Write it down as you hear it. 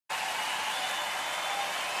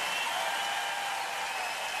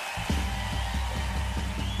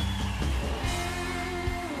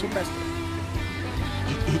festival.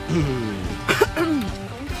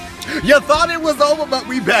 You thought it was over, but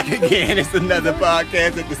we back again. It's another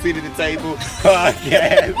podcast at the Seat of the Table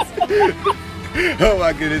podcast. Oh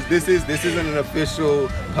my goodness, this isn't an official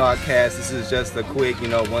podcast. This is just a quick,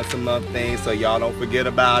 once a month thing, so y'all don't forget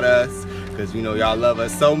about us. Because, y'all love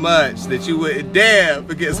us so much that you wouldn't dare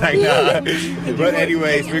forget. Like, nah. But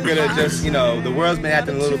anyways, we're going to just, the world's been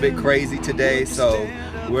acting a little bit crazy today. So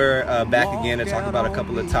we're back again to talk about a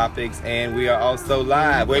couple of topics. And we are also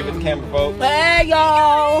live. Wave at the camera, folks. Hey,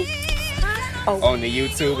 y'all. On the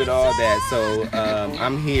YouTube and all that. So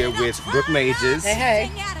I'm here with Brooke Majors. Hey.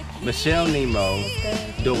 Michelle Nemo,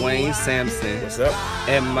 Dwayne Sampson, what's up?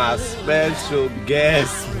 And my special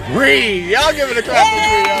guest, Bree. Y'all give it a clap for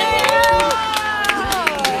Bree, y'all.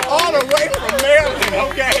 All the way from Maryland,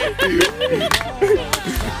 okay?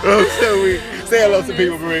 So we say hello to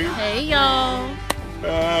people, Bree. Hey, y'all.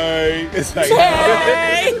 Hi. It's like,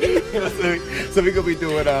 hey. So we're gonna be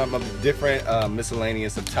doing different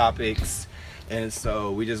miscellaneous of topics, and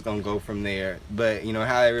so we just gonna go from there. But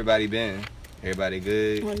how everybody been? Everybody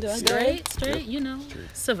good? Straight,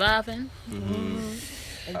 surviving. I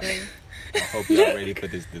hope y'all ready for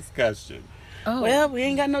this discussion. Oh. Well, we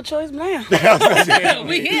ain't got no choice now.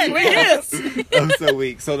 we here. I'm so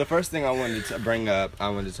weak. So the first thing I wanted to bring up, I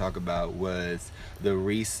wanted to talk about was the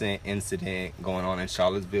recent incident going on in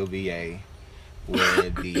Charlottesville, VA,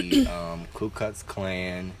 where the Ku Klux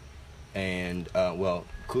Klan and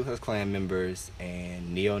Ku Klux Klan members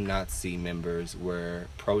and neo-Nazi members were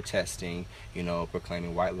protesting,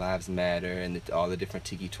 proclaiming White Lives Matter and all the different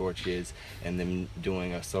tiki torches, and them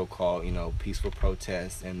doing a so-called, peaceful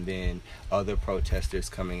protest, and then other protesters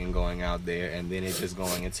coming and going out there, and then it's just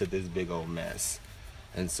going into this big old mess.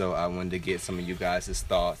 And so I wanted to get some of you guys'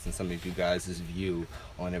 thoughts and some of you guys' view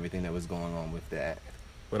on everything that was going on with that.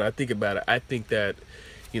 When I think about it, I think that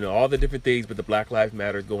all the different things with the Black Lives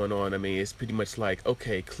Matter going on, I mean, it's pretty much like,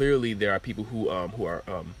 okay, clearly there are people who are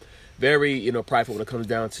very, prideful when it comes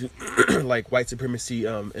down to like white supremacy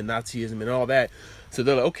and Nazism and all that. So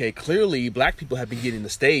they're like, okay, clearly black people have been getting the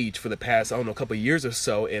stage for the past, a couple of years or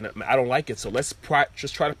so, and I don't like it. So let's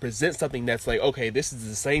just try to present something that's like, okay, this is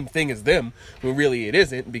the same thing as them, when really it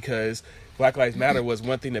isn't, because Black Lives Matter was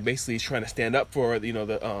one thing that basically is trying to stand up for, the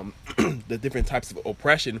the different types of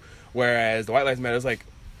oppression, whereas the White Lives Matter is like,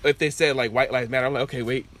 if they said like White Lives Matter, I'm like, okay,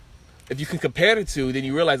 wait. If you can compare the two, then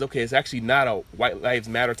you realize, okay, it's actually not a White Lives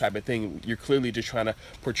Matter type of thing. You're clearly just trying to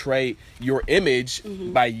portray your image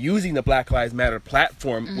by using the Black Lives Matter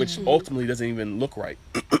platform, which ultimately doesn't even look right.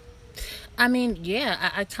 I mean, yeah,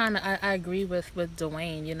 I agree with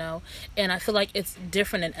Dwayne, and I feel like it's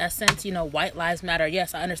different in essence. White lives matter.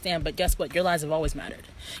 Yes, I understand, but guess what? Your lives have always mattered.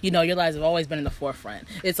 Your lives have always been in the forefront.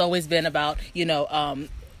 It's always been about,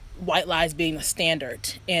 white lives being the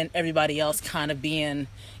standard and everybody else kind of being,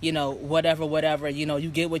 whatever, you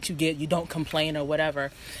get what you get, you don't complain or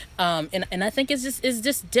whatever. And I think it's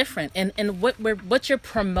just different. And what you're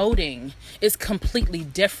promoting is completely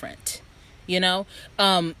different.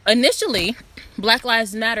 Initially Black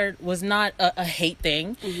Lives Matter was not a hate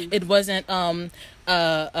thing. It wasn't,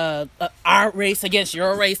 our race against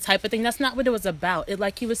your race type of thing. That's not what it was about. It,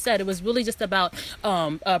 like he was said, it was really just about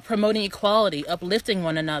promoting equality, uplifting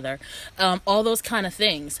one another, all those kind of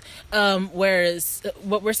things. Whereas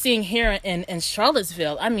what we're seeing here in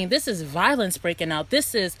Charlottesville, I mean, this is violence breaking out.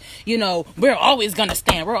 This is, we're always going to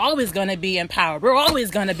stand. We're always going to be empowered. We're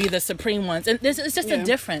always going to be the supreme ones. And this is just a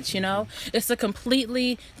difference, It's a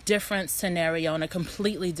completely different scenario and a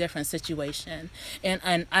completely different situation.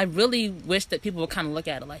 And I really wish that people would kind of look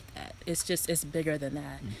at it like that. It's bigger than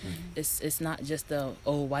that. It's not just the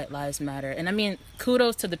White Lives Matter. And I mean,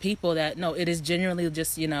 kudos to the people that it is genuinely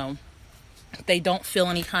just they don't feel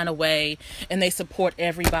any kind of way and they support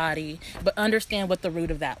everybody, but understand what the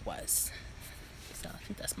root of that was. So I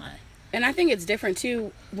think that's and I think it's different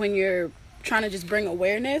too when you're trying to just bring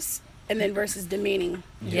awareness and then versus demeaning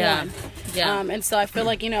one. And so I feel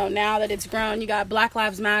like now that it's grown, you got Black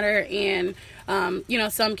Lives Matter, and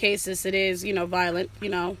some cases it is violent,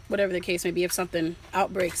 whatever the case may be if something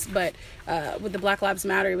outbreaks, but with the Black Lives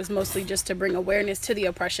Matter, it was mostly just to bring awareness to the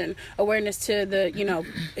oppression, awareness to the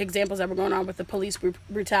examples that were going on with the police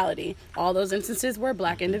brutality. All those instances were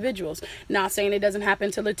black individuals. Not saying it doesn't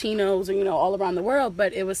happen to Latinos or all around the world,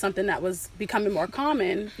 but it was something that was becoming more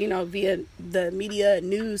common via the media,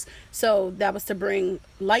 news. So that was to bring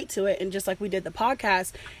light to it. And just like we did the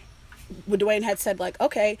podcast, Dwayne had said, like,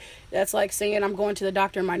 okay, that's like saying I'm going to the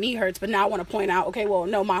doctor and my knee hurts, but now I want to point out, okay, well,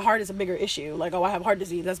 no, my heart is a bigger issue. Like, oh, I have heart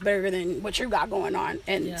disease. That's bigger than what you got going on.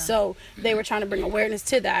 And so they were trying to bring awareness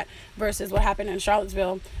to that versus what happened in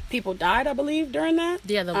Charlottesville. People died, I believe, during that.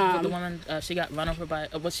 Yeah, the woman, she got run over by,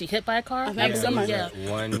 was she hit by a car? I think someone.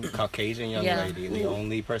 One Caucasian young lady, the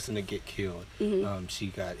only person to get killed. She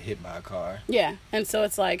got hit by a car. Yeah, and so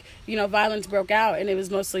it's like, you know, violence broke out, and it was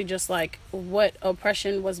mostly just like what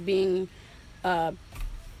oppression was being brought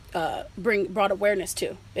awareness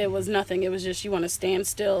to. It was nothing. It was just, you want to stand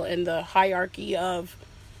still in the hierarchy of,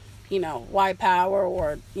 you know, white power,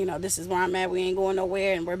 or, you know, this is where I'm at, we ain't going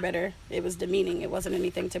nowhere and we're better. It was demeaning. It wasn't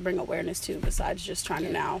anything to bring awareness to besides just trying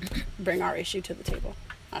to now bring our issue to the table,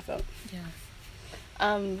 I felt.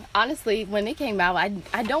 Honestly, when it came out,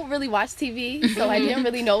 I don't really watch TV, so I didn't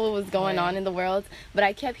really know what was going on in the world, but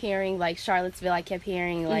I kept hearing, like, Charlottesville, I kept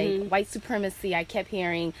hearing, like, white supremacy, I kept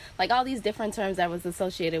hearing, like, all these different terms that was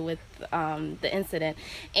associated with the incident.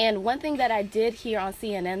 And one thing that I did hear on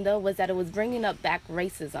CNN, though, was that it was bringing up back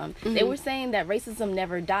racism. They were saying that racism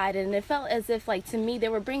never died, and it felt as if, like, to me, they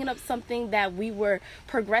were bringing up something that we were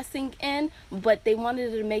progressing in, but they wanted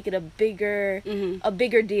to make it a bigger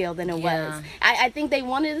deal than it was. I think they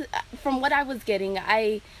wanted, from what I was getting,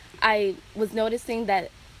 I was noticing that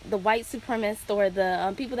the white supremacists or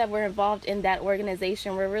the people that were involved in that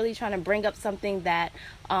organization were really trying to bring up something that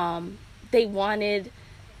they wanted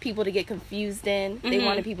people to get confused in. They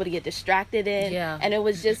wanted people to get distracted in. And it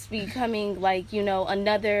was just becoming, like, you know,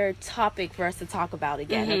 another topic for us to talk about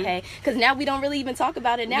again, okay? Because now we don't really even talk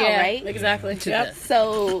about it now, right? Exactly. Yep.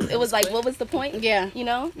 So it was like, what was the point? You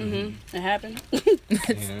know? It happened.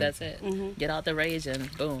 That's it. Get out the rage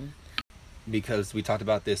and boom. Because we talked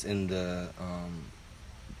about this in the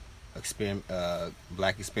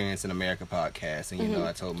Black Experience in America podcast, and you know,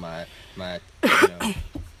 I told my you know,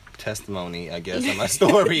 testimony, I guess, on my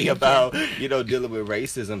story about, you know, dealing with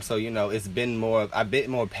racism. So, you know, it's been a bit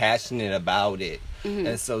more passionate about it.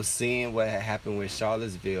 And so seeing what had happened with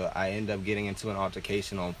Charlottesville, I ended up getting into an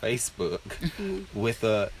altercation on Facebook with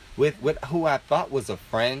who I thought was a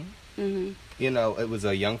friend. You know, it was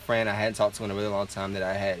a young friend I hadn't talked to in a really long time that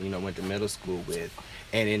I had, you know, went to middle school with.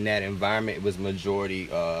 And in that environment, it was majority,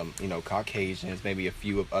 you know, Caucasians, maybe a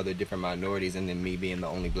few of other different minorities, and then me being the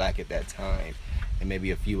only black at that time, and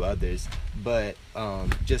maybe a few others. But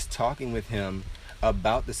just talking with him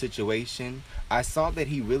about the situation, I saw that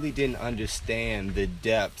he really didn't understand the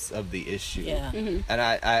depths of the issue. And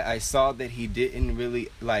I saw that he didn't really,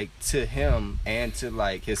 like, to him and to,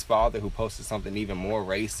 like, his father, who posted something even more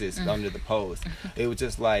racist under the post. It was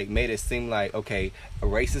just, like, made it seem like, okay,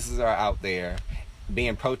 racists are out there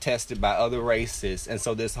being protested by other racists, and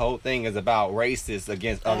so this whole thing is about racists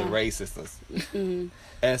against other racists.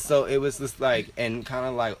 And so it was just like, and kind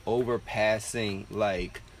of like overpassing,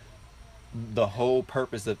 like, the whole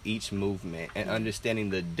purpose of each movement and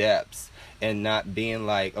understanding the depths, and not being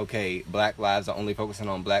like, okay, black lives are only focusing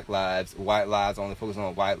on black lives, white lives are only focusing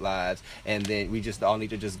on white lives, and then we just all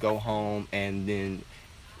need to just go home, and then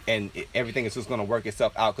everything is just going to work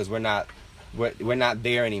itself out because we're not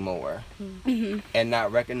there anymore. And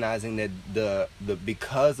not recognizing that the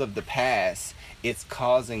because of the past, it's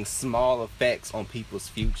causing small effects on people's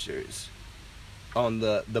futures, on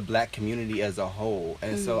the black community as a whole.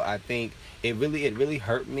 And so I think it really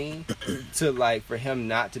hurt me to, like, for him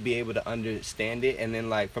not to be able to understand it. And then,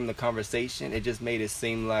 like, from the conversation, it just made it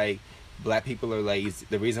seem like black people are lazy.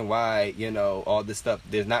 The reason why, you know, all this stuff,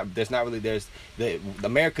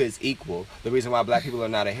 America is equal. The reason why black people are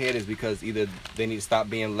not ahead is because either they need to stop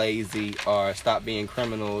being lazy, or stop being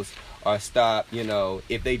criminals, or stop, you know,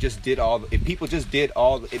 if people just did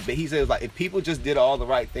all the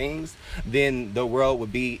right things, then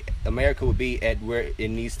America would be at where it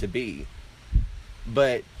needs to be.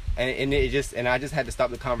 But, and I just had to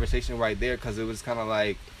stop the conversation right there, because it was kind of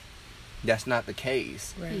like, that's not the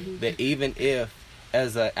case. That even if,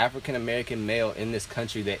 as an African American male in this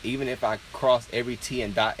country, that even if I cross every T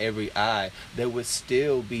and dot every I, there would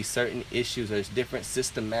still be certain issues or different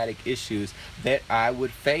systematic issues that I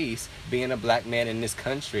would face being a black man in this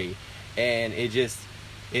country. And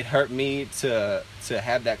it hurt me to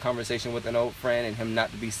have that conversation with an old friend, and him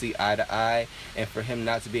not to see eye to eye, and for him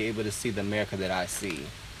not to be able to see the America that I see.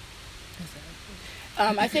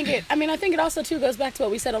 I think it also too goes back to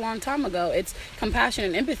what we said a long time ago. It's compassion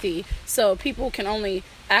and empathy. So people can only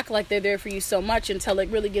act like they're there for you so much until it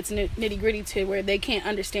really gets nitty gritty to where they can't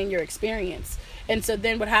understand your experience. And so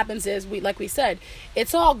then what happens is, like we said,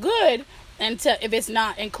 it's all good until if it's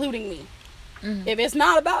not including me. If it's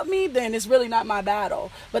not about me, then it's really not my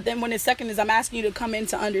battle. But then when the second is I'm asking you to come in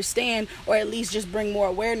to understand, or at least just bring more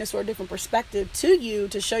awareness or a different perspective to you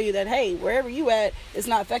to show you that, hey, wherever you at, it's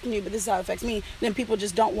not affecting you, but this is how it affects me, then people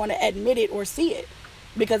just don't want to admit it or see it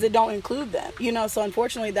because it don't include them, you know. So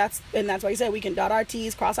unfortunately, that's why you said we can dot our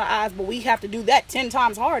T's, cross our I's, but we have to do that 10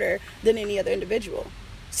 times harder than any other individual.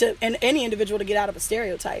 So, and any individual to get out of a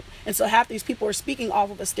stereotype. And so half these people are speaking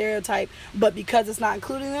off of a stereotype, but because it's not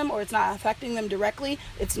including them or it's not affecting them directly,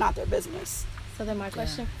 it's not their business. So then my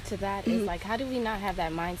question to that is, like, how do we not have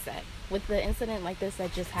that mindset? With the incident like this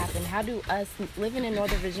that just happened, how do us living in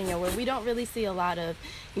Northern Virginia, where we don't really see a lot of,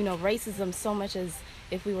 you know, racism so much as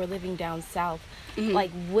if we were living down south,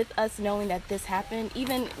 like with us knowing that this happened,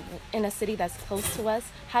 even in a city that's close to us,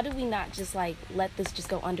 how do we not just like let this just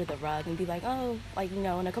go under the rug and be like, oh, like, you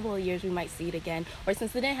know, in a couple of years we might see it again, or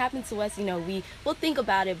since it didn't happen to us, you know, we'll think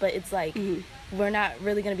about it, but it's like we're not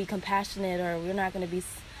really going to be compassionate, or we're not going to be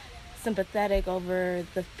sympathetic over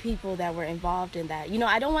the people that were involved in that. You know,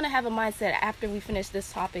 I don't want to have a mindset after we finish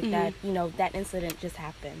this topic that, you know, that incident just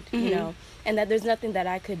happened, you know, and that there's nothing that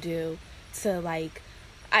I could do to like,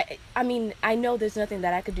 I mean, I know there's nothing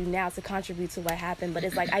that I could do now to contribute to what happened, but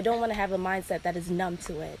it's like I don't want to have a mindset that is numb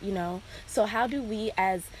to it, you know. So how do we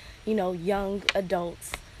as, you know, young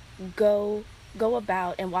adults go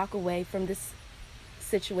about and walk away from this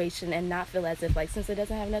situation and not feel as if like, since it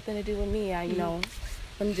doesn't have nothing to do with me, you know,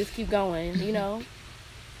 let me just keep going, you know?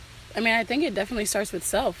 I mean, I think it definitely starts with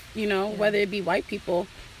self, you know, whether it be white people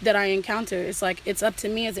that I encounter. It's like, it's up to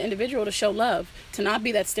me as an individual to show love, to not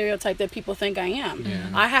be that stereotype that people think I am.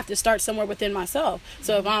 I have to start somewhere within myself.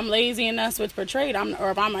 So if I'm lazy and that's what's portrayed, or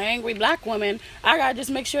if I'm an angry black woman, I gotta just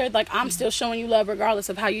make sure like I'm still showing you love regardless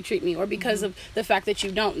of how you treat me, or because of the fact that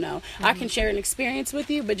you don't know. I can share an experience with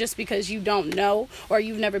you, but just because you don't know or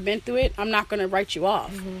you've never been through it, I'm not gonna write you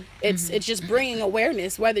off. It's just bringing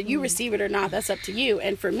awareness, whether you receive it or not. That's up to you.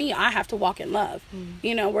 And for me, I have to walk in love.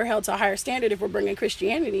 You know, we're held to a higher standard if we're bringing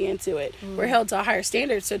Christianity into it. We're held to a higher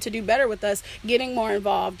standard. So to do better with us, getting more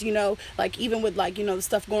involved, you know, like even with like, you know, the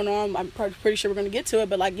stuff going on, I'm pretty sure we're going to get to it,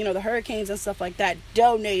 but like, you know, the hurricanes and stuff like that,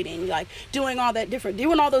 donating, like doing all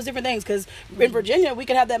those different things. Because in Virginia, we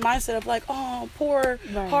could have that mindset of like, oh, poor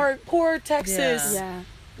Texas.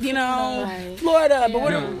 You know, Florida,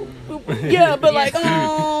 but but like,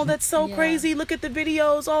 oh, that's so crazy. Look at the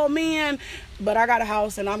videos. Oh man, but I got a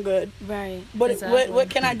house and I'm good. Right. But what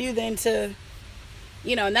can I do then to,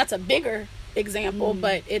 you know, and that's a bigger example,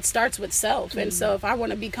 but it starts with self. And so if I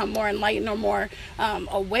want to become more enlightened or more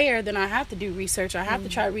aware, then I have to do research. I have to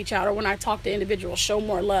try to reach out, or when I talk to individuals, show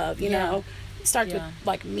more love. You know, it starts with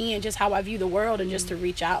like me and just how I view the world, and just to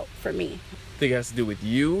reach out for me. I think it has to do with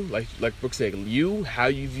you, like Brooke said, you, how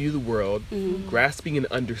you view the world, grasping and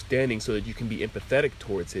understanding so that you can be empathetic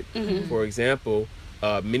towards it. For example,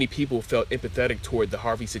 many people felt empathetic toward the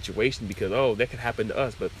Harvey situation because, oh, that could happen to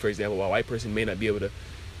us. But for example, a white person may not be able to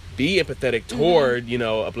be empathetic toward, you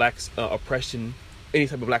know, a black oppression, any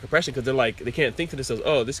type of black oppression, because they're like, they can't think to themselves,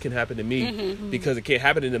 oh, this can happen to me, because it can't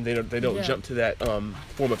happen to them. They don't jump to that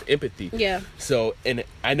form of empathy. So, and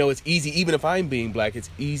I know it's easy, even if I'm being black, it's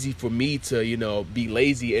easy for me to, you know, be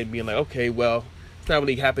lazy and being like, okay, well, it's not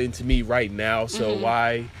really happening to me right now, so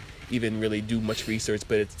why even really do much research?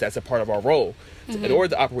 But that's a part of our role. In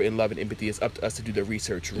order to operate in love and empathy, it's up to us to do the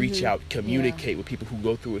research, reach out, communicate with people who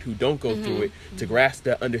go through it, who don't go through it, to grasp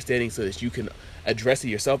that understanding so that you can address it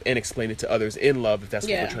yourself and explain it to others in love, if that's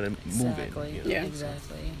what we're trying to move in. You know?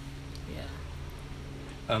 Exactly.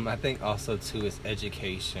 I think also too is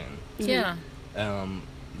education.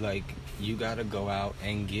 Like, you gotta go out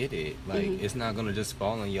and get it. Like, it's not gonna just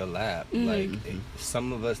fall in your lap. Like,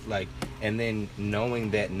 some of us, like, and then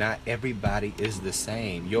knowing that not everybody is the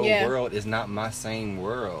same. Your world is not my same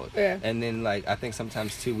world. And then, like, I think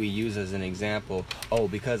sometimes too we use as an example, oh,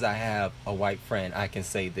 because I have a white friend, I can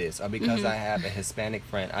say this, or because I have a Hispanic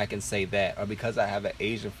friend, I can say that, or because I have an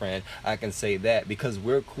Asian friend, I can say that, because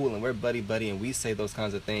we're cool and we're buddy and we say those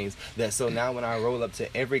kinds of things. That so now when I roll up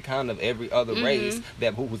to every other race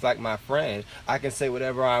that who's like my friend, I can say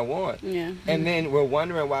whatever I want. And then we're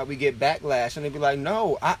wondering why we get backlash, and they be like,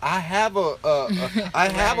 no, I have I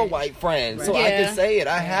have a white friend, so I can say it.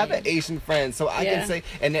 I have an Asian friend, so I can say,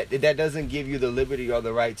 and that doesn't give you the liberty or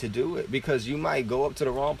the right to do it, because you might go up to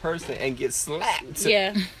the wrong person and get slapped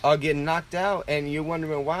or get knocked out, and you're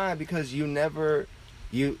wondering why, because you never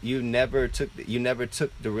took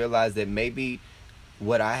to realize that maybe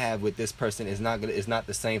what I have with this person is not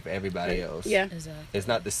the same for everybody else. Exactly. It's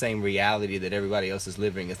not the same reality that everybody else is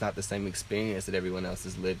living. It's not the same experience that everyone else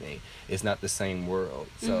is living. It's not the same world.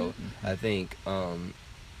 So I think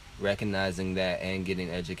recognizing that and getting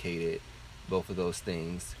educated both of those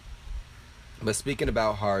things. But speaking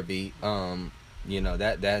about Harvey,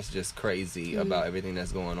 that's just crazy about everything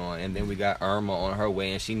that's going on. And then we got Irma on her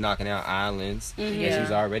way, and she's knocking out islands. And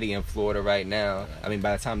she's already in Florida right now. I mean,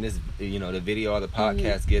 by the time this, the video or the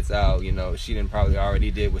podcast gets out, she done probably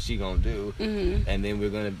already did what she gonna do. And then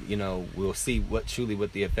we're gonna, we'll see what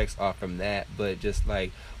the effects are from that. But just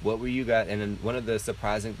like, what were you guys? And then one of the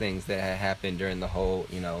surprising things that had happened during the whole,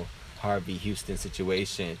 Harvey Houston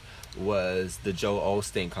situation was the Joel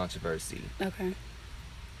Osteen controversy. Okay.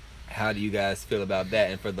 How do you guys feel about that?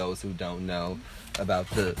 And for those who don't know about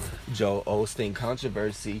the Joel Osteen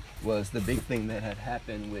controversy, was the big thing that had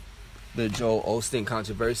happened with the Joel Osteen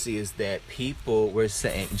controversy is that people were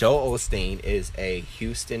saying Joel Osteen is a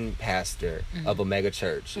Houston pastor of a mega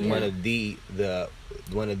church, one of the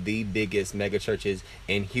biggest mega churches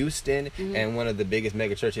in Houston, and one of the biggest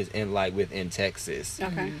mega churches within Texas.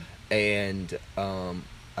 Okay. And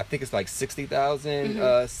I think it's like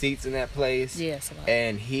 60,000 seats in that place. Yes, a lot.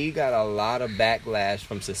 And he got a lot of backlash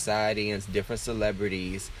from society and different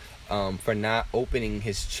celebrities for not opening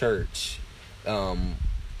his church.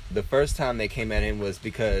 The first time they came at him was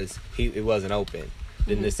because it wasn't open.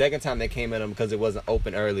 Then the second time they came at him because it wasn't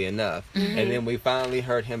open early enough. And then we finally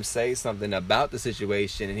heard him say something about the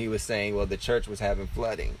situation, and he was saying, well, the church was having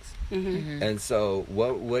floodings. And so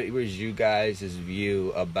what was you guys'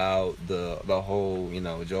 view about the whole,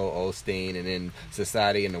 Joel Osteen, and then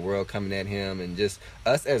society and the world coming at him, and just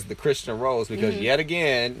us as the Christian roles? Because yet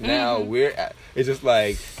again, now it's just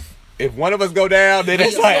like, if one of us go down, then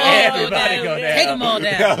it's like everybody go down. Take them all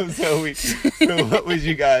down. So what was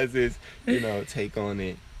you guys' take on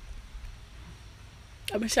it?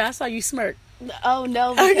 Michelle, I saw you smirk. Oh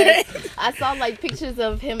no, because I saw pictures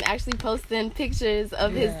of him actually posting pictures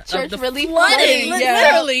of his church really flooding.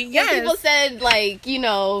 Literally, yes. People said he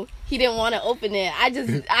didn't want to open it. I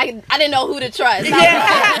didn't know who to trust.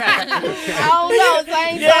 I don't know, so I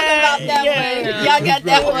ain't talking about that one. Y'all got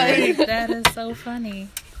that one. That is so funny.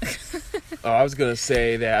 I was gonna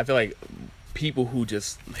say that I feel like people who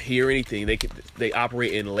just hear anything, they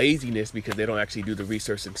operate in laziness because they don't actually do the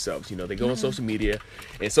research themselves. They go on social media,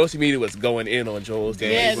 and social media was going in on Joel's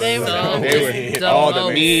day. Yeah, they were all the memes, all the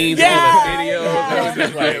videos.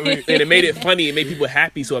 It was just and it made it funny. It made people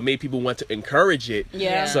happy, so it made people want to encourage it.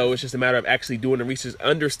 Yeah. So it's just a matter of actually doing the research,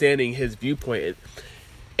 understanding his viewpoint,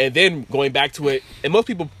 and then going back to it. And most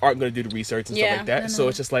people aren't going to do the research and stuff like that. So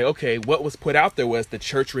it's just like, okay, what was put out there was the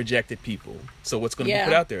church rejected people. So what's going to be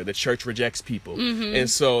put out there? The church rejects people. And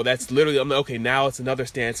so that's literally, I'm like, okay, now it's another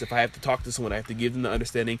stance. If I have to talk to someone, I have to give them the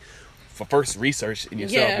understanding for first research in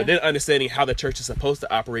yourself, but then understanding how the church is supposed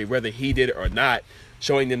to operate, whether he did it or not,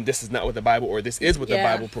 showing them this is not what the Bible, or this is what the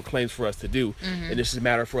Bible proclaims for us to do. And it's just a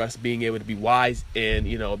matter for us being able to be wise and,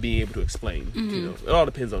 being able to explain. It all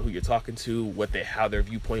depends on who you're talking to, how their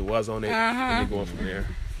viewpoint was on it, and then going from there.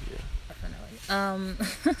 I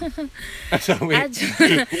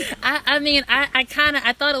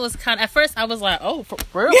thought it was kind of, at first I was like, oh, for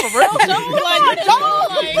real, Joel?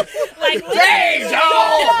 Dang,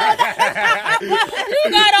 Joel! You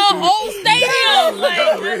got a whole stadium!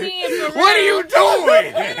 What are you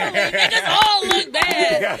doing? They just all look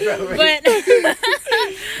bad.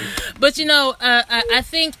 But I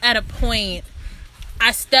think at a point,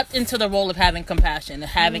 I stepped into the role of having compassion,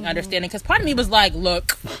 having understanding, because part of me was like,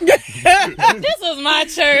 look, this is my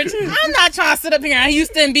church. I'm not trying to sit up here in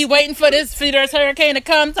Houston and be waiting for this hurricane to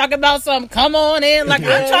come, talk about something, come on in. I'm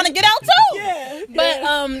trying to get out too. But,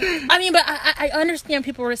 I understand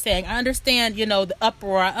people were saying, I understand, the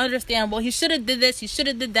uproar. I understand, well, he should have did this, he should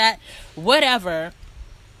have did that, whatever.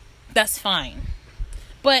 That's fine.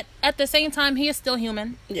 But at the same time, he is still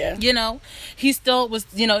human. Yeah. He still was,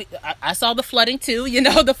 I saw the flooding too,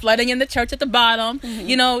 the flooding in the church at the bottom.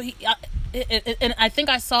 And I think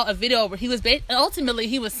I saw a video where he was, ultimately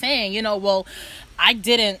he was saying, well, I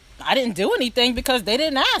didn't do anything because they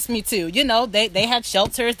didn't ask me to. They had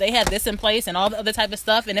shelters, they had this in place and all the other type of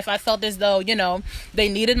stuff. And if I felt as though, they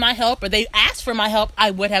needed my help or they asked for my help,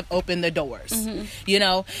 I would have opened the doors,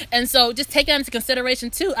 And so just take that into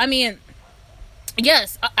consideration too. I mean,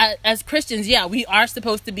 yes, as Christians, we are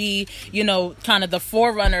supposed to be, kind of the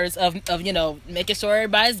forerunners of making sure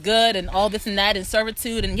everybody's good and all this and that and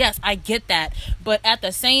servitude. And yes, I get that. But at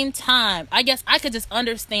the same time, I guess I could just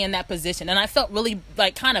understand that position. And I felt really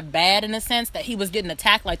kind of bad in a sense that he was getting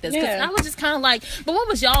attacked like this. Because I was just kind of like, but what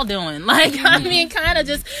was y'all doing? I mean, kind of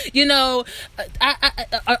just,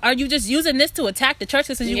 are you just using this to attack the church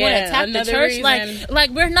because you want to attack the church? Reason.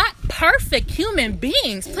 Like we're not perfect human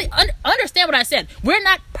beings. Please understand what I said. We're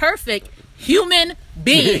not perfect human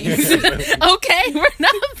beings. Okay, we're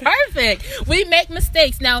not perfect. We make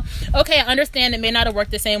mistakes. Now, okay, I understand it may not have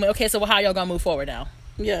worked the same way. Okay, so how y'all gonna move forward now?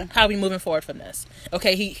 Yeah. How are we moving forward from this?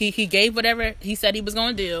 Okay, he gave whatever he said he was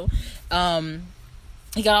gonna do.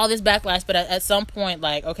 He got all this backlash, but at some point,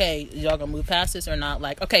 like, okay, y'all gonna move past this or not?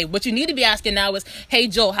 Like, okay, what you need to be asking now is, hey,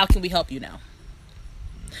 Joel, how can we help you now?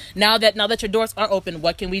 Now that your doors are open,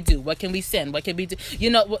 what can we do? What can we send? What can we do? You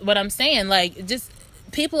know what I'm saying? Like, just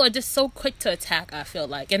people are just so quick to attack, I feel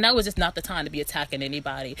like. And that was just not the time to be attacking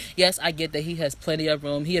anybody. Yes, I get that he has plenty of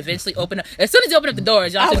room. He eventually opened up. As soon as he opened up the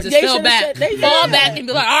doors, y'all should just fall back and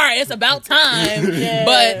be like, all right, it's about time. Yeah.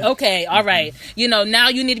 But, okay, all right. You know, now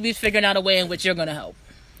you need to be figuring out a way in which you're going to help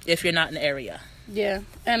if you're not in the area. Yeah,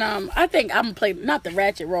 and I think I'm gonna play not the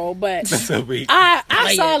ratchet role, but So weak.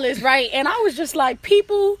 I saw this, right, and I was just like,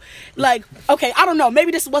 people, like, okay, I don't know,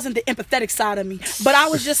 maybe this wasn't the empathetic side of me, but I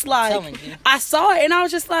was just like, I saw it, and I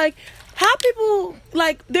was just like, how people,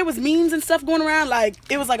 like, there was memes and stuff going around, like,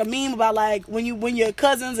 it was like a meme about, like, when your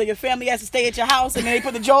cousins or your family has to stay at your house and then they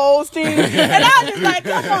put the Joel Osteen, and I was just like,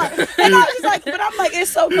 come on, and I was just like, but I'm like,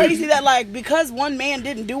 it's so crazy that, like, because one man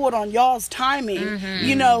didn't do it on y'all's timing,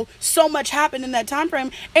 you know, so much happened in that time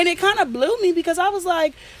frame, and it kind of blew me because I was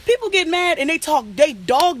like, people get mad and they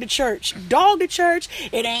dog the church,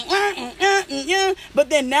 it ain't, but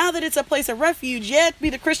then now that it's a place of refuge, yeah, it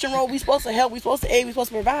be the Christian role, we supposed to help, we supposed to aid, we supposed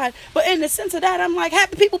to provide, but in the sense of that, I'm like,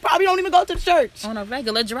 half the people probably don't even go to the church. On a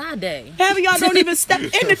regular dry day. Half of y'all don't even step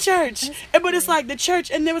in the church. But it's like the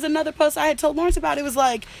church, and there was another post I had told Lawrence about, it was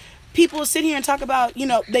like, people sit here and talk about, you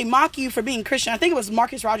know, they mock you for being Christian. I think it was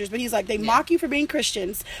Marcus Rogers, but he's like, they mock you for being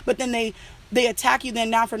Christians, but then they attack you then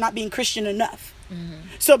now for not being Christian enough.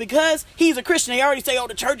 So because he's a Christian, they already say, oh,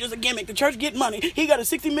 the church is a gimmick. The church get money. He got a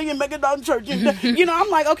 $60 million mega church. You know, I'm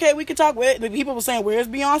like, okay, we could talk. The people were saying, where's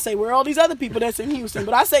Beyonce? Where are all these other people that's in Houston?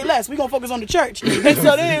 But I say less. We're going to focus on the church. And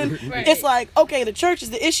so then it's like, okay, the church is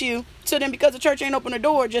the issue. So then because the church ain't open the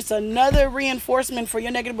door, just another reinforcement for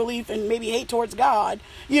your negative belief and maybe hate towards God,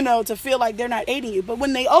 you know, to feel like they're not aiding you. But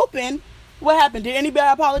when they open, what happened? Did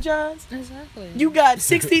anybody apologize? Exactly. You got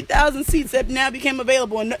 60,000 seats that now became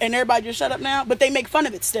available, and everybody just shut up now. But they make fun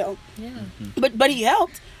of it still. Yeah. But he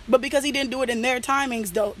helped. But because he didn't do it in their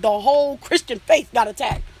timings, the whole Christian faith got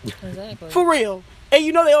attacked. Exactly. For real. And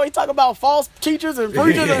you know they always talk about false teachers and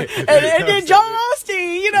preachers and then Joel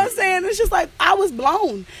Osteen. You know what I'm saying? It's just like I was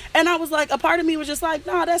blown, and I was like, a part of me was just like,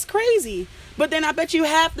 nah, that's crazy. But then I bet you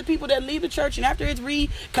half the people that leave the church and after it's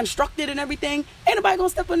reconstructed and everything, ain't nobody gonna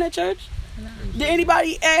step in that church. Did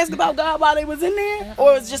anybody ask about God while they was in there?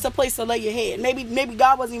 Or it's just a place to lay your head? Maybe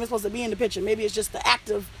God wasn't even supposed to be in the picture. Maybe it's just the act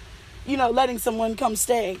of, you know, letting someone come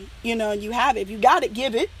stay. You know, and you have it. If you got it,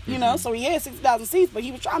 give it. You know, so he had 60,000 seats, but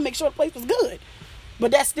he was trying to make sure the place was good.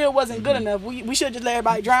 But that still wasn't good enough. We should just let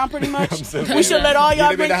everybody drown pretty much. We should let all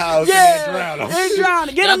y'all bring the house and drown.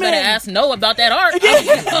 Get y'all them better in. ask no about that art.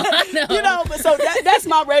 You know, but so that's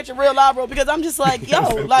my ratchet real live bro, because I'm just like,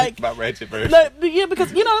 yo, like my ratchet version. Yeah,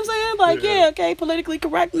 because you know what I'm saying? Like, yeah, okay, politically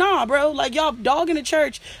correct. Nah, bro. Like y'all dogging the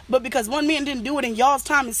church, but because one man didn't do it in y'all's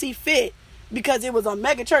time and see fit, because it was a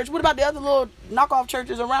mega church. What about the other little knockoff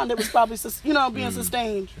churches around that was probably, you know, being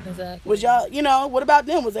sustained? Exactly. Was y'all, you know, what about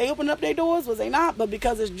them? Was they opening up their doors? Was they not? But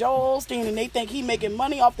because it's Joel Osteen and they think he making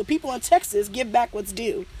money off the people in Texas, give back what's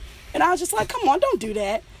due. And I was just like, come on, don't do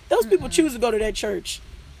that. Those people choose to go to that church.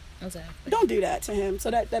 Exactly. Don't do that to him.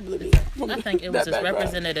 So that blew me. I think it was just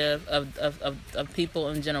representative of people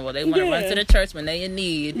in general. They want to run to the church when they in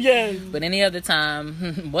need. Yeah. But any other time,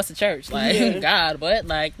 what's the church? Like, God, what?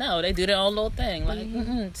 Like, no, they do their own little thing.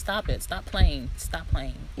 Like, stop it. Stop playing. Stop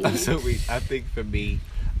playing. So I think for me,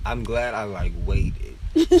 I'm glad I like waited.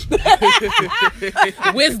 Wisdom.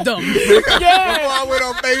 Before I went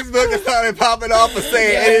on Facebook and started popping off and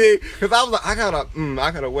saying anything, because I was like, I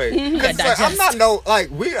gotta wait. Cause like,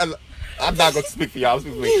 I'm not gonna speak for y'all. I'm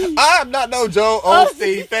speaking for me. I'm not no Joel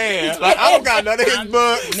Osteen fan. Like I don't got none of his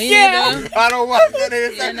books. I don't watch none of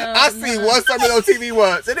his. I see one something on TV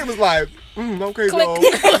once, and it was like, okay, Joel.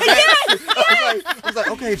 I was like,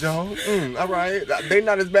 okay, Joel. All right. They're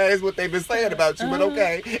not as bad as what they've been saying about you, but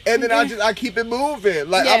okay. And then I keep it moving.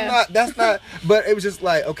 Like that's not. But it was just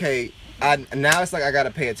like, okay. Now it's like I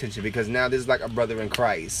gotta pay attention because now this is like a brother in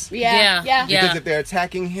Christ. Yeah. Because if they're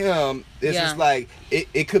attacking him, it's just like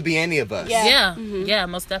it could be any of us. Yeah,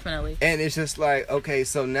 most definitely. And it's just like, okay,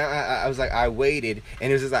 so now I was like, I waited,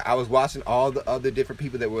 and it was just like I was watching all the other different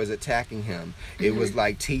people that was attacking him. It was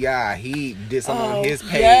like T.I. He did something on his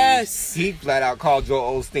page. Yes. He flat out called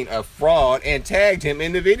Joel Osteen a fraud and tagged him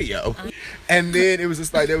in the video. And then it was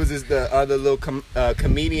just like there was the other little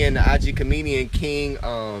comedian, the IG comedian King.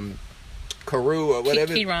 Carew or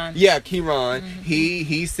whatever. Kieran. Yeah, Kieran.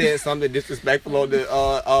 He said something disrespectful on the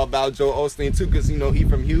about Joel Osteen too, because he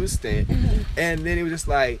from Houston. And then it was just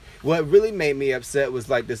like, what really made me upset was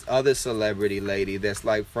like this other celebrity lady that's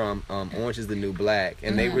like from Orange Is the New Black,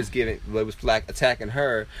 and they was attacking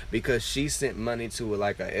her because she sent money to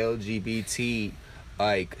like a LGBT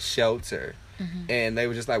like shelter. And they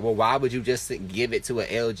were just like, well, why would you just give it to an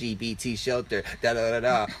LGBT shelter? Da da da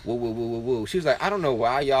da. Woo woo woo woo woo. She was like, I don't know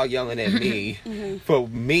why y'all yelling at me for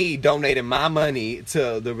me donating my money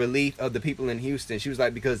to the relief of the people in Houston. She was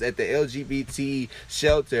like, because at the LGBT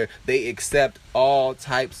shelter they accept all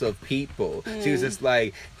types of people. She was just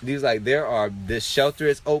like, this shelter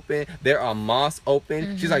is open. There are mosques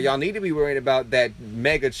open. She's like, y'all need to be worried about that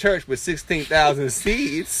mega church with 16,000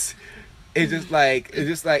 seats. It's just like,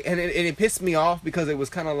 and it pissed me off because it was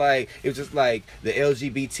kind of like, it was just like the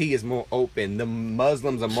LGBT is more open, the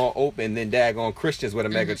Muslims are more open than daggone Christians with a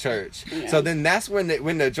mega church. So then that's when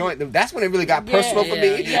that's when it really got personal for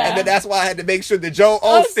me, and then that's why I had to make sure that Joel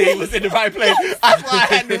Osteen was in the right place. That's why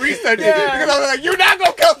I had to research it, because I was like, you're not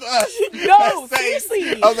gonna come for us. No,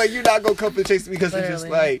 seriously. I was like, you're not gonna come for the chase, because it's just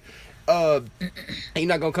like, you're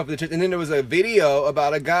not gonna come for the church. And then there was a video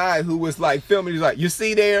about a guy who was like filming. He's like, you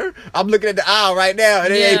see there? I'm looking at the aisle right now,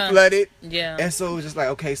 and it ain't flooded. Yeah. And so it was just like,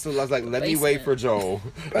 okay. So I was like, let me wait for Joel.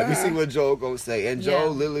 Let me see what Joel gonna say. And Joel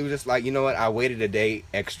literally was just like, you know what? I waited a day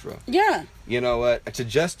extra. Yeah. You know what?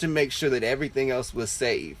 To make sure that everything else was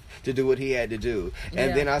safe, to do what he had to do.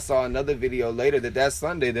 And then I saw another video later that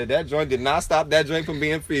Sunday that joint did not stop that joint from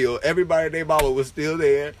being filled. Everybody and their mama was still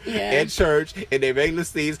there at church in their regular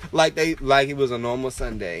seats, like it was a normal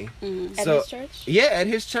Sunday. At his church? Yeah, at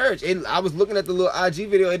his church. And I was looking at the little IG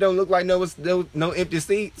video. It don't look like there was no empty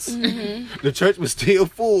seats. The church was still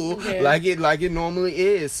full, like it normally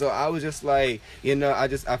is. So I was just like,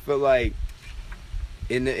 I feel like,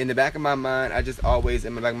 in the back of my mind, I just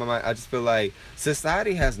feel like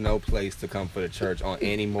society has no place to come for the church on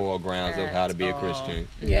any moral grounds of how to be a Christian.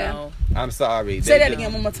 Yeah. I'm sorry. Say that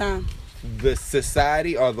again one more time. The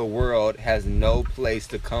society or the world has no place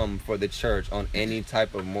to come for the church on any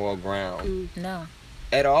type of moral ground. No.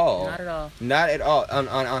 At all. Not at all. Not at all.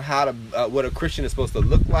 On how to what a Christian is supposed to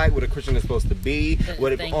look like, what a Christian is supposed to be,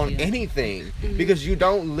 anything. Because you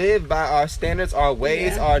don't live by our standards, our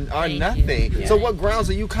ways, our nothing. Yeah. So what grounds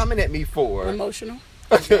are you coming at me for? Emotional.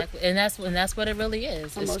 Exactly. And that's what it really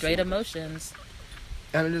is. It's straight emotions.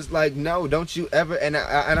 And I'm just like, no, don't you ever. And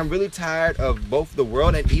I'm really tired of both the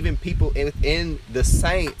world and even people in the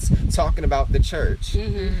saints talking about the church,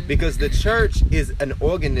 because the church is an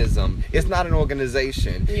organism. It's not an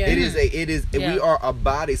organization. Yeah. We are a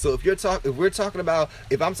body. So if I'm talking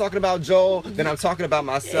about Joel, then I'm talking about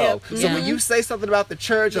myself. So when you say something about the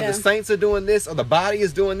church or the saints are doing this or the body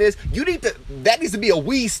is doing this, that needs to be a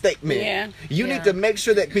we statement. Yeah. You need to make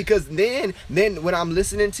sure that, because then when I'm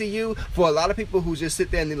listening to you, for a lot of people who just sit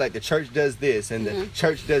there and they're like, the church does this and the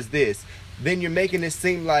church does this, then you're making it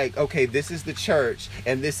seem like, okay, this is the church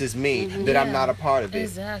and this is me, that I'm not a part of it.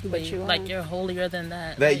 Exactly. But you're holier than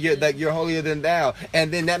that. You're holier than thou.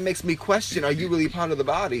 And then that makes me question, are you really part of the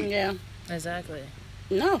body? Yeah. Exactly.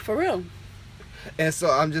 No, for real. And so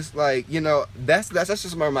I'm just like, that's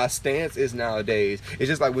just where my stance is nowadays. It's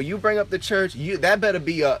just like, when you bring up the church, that better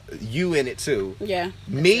be you in it too. Yeah.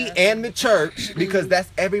 Me and the church, because that's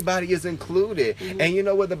everybody is included. And you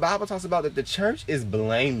know what the Bible talks about, that the church is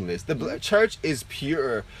blameless. The church is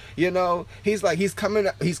pure. He's coming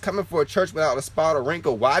for a church without a spot or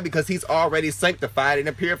wrinkle. Why? Because he's already sanctified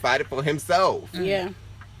and purified it for himself. Yeah.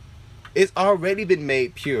 It's already been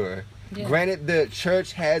made pure. Yeah. Granted, the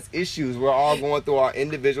church has issues. We're all going through our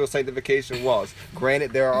individual sanctification walks.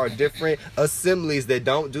 Granted, there are different assemblies that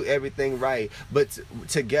don't do everything right, but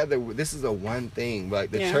together, this is a one thing.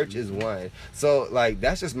 Like, the church is one. So, like,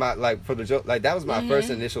 that's just my, like, for the Joel, like, that was my first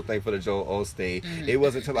initial thing for the Joel Osteen. It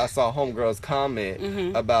wasn't until I saw Homegirl's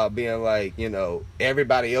comment about being like,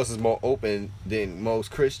 everybody else is more open than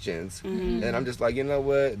most Christians, and I'm just like, you know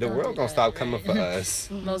what, the world gonna stop coming for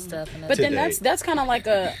us. Most definitely. But then that's kind of like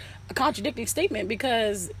a contradicting statement,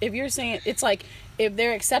 because if you're saying, it's like, if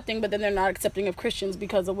they're accepting but then they're not accepting of Christians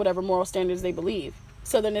because of whatever moral standards they believe,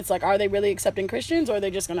 so then it's like, are they really accepting Christians, or are they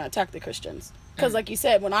just going to attack the Christians? Because like you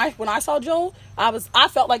said, when I saw Joel, I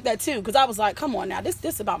felt like that too, because I was like, come on now,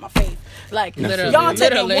 this about my faith, like, y'all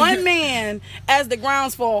taking one man as the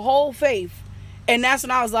grounds for a whole faith. And that's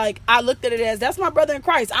when I was like, I looked at it as, that's my brother in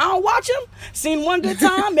Christ. I don't watch him. Seen one good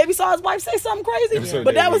time. Maybe saw his wife say something crazy.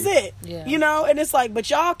 But that was it. Yeah. And it's like, but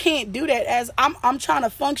y'all can't do that, as I'm trying to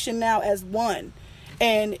function now as one.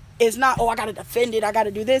 And it's not, oh, I gotta defend it, I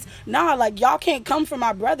gotta do this. Nah, like, y'all can't come for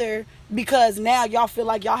my brother because now y'all feel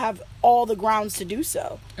like y'all have all the grounds to do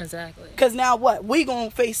so. Exactly. Because now what? We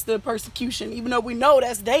gonna face the persecution, even though we know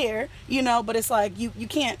that's there, you know, but it's like, you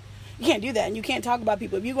can't do that, and you can't talk about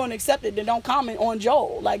people. If you're going to accept it, then don't comment on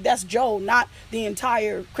Joel. Like, that's Joel, not the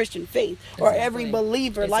entire Christian faith or every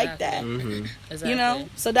believer like that. Exactly. You know?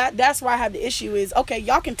 So that's where I have the issue is, okay,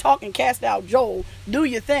 y'all can talk and cast out Joel, do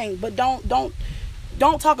your thing, but don't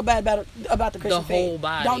talk about the Christian faith. Whole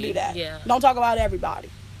body. Don't do that. Yeah. Don't talk about everybody.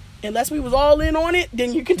 Unless we was all in on it,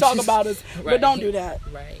 then you can talk about us. Right. But don't do that.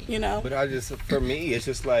 Right. You know? But for me, it's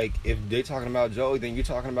just like, if they're talking about Joel, then you're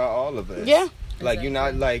talking about all of us. Yeah. Like, you're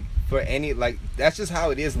not, like, for any, like, that's just how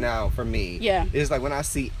it is now for me. Yeah. It's like, when I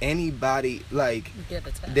see anybody, like,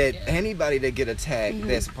 anybody that get attacked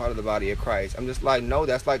that's part of the body of Christ, I'm just like, no,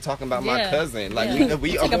 that's like talking about my cousin. Like,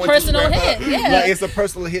 we are like going a personal to hit. Yeah. Like, it's a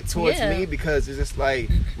personal hit towards me, because it's just like,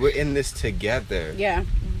 we're in this together. Yeah.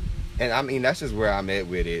 And I mean, that's just where I'm at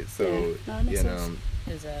with it. So, you know.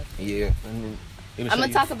 Exactly. Yeah. I'm gonna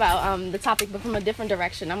talk about the topic, but from a different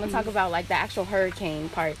direction. I'm gonna talk about like the actual hurricane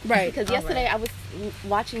part, right? Because yesterday I was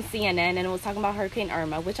watching CNN and it was talking about Hurricane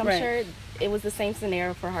Irma, which I'm sure it was the same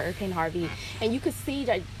scenario for Hurricane Harvey, and you could see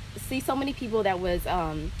so many people that was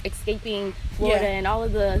escaping Florida and all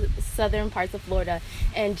of the southern parts of Florida,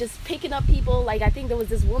 and just picking up people. Like, I think there was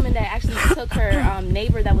this woman that actually took her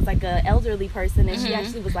neighbor that was like an elderly person, and she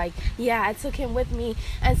actually was like, yeah, I took him with me.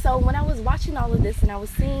 And so when I was watching all of this and I was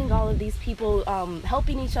seeing all of these people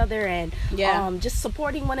helping each other and just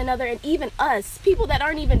supporting one another, and even us, people that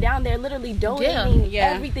aren't even down there, literally donating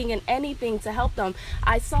everything and anything to help them,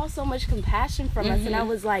 I saw so much compassion from us, and I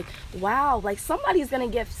was like, wow, like, somebody's gonna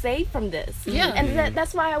get saved from this. And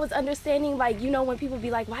that's why I was understanding, like, you know, when people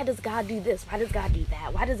be like, why does God do this, why does God do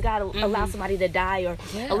that, why does God allow somebody to die or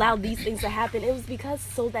allow these things to happen? It was because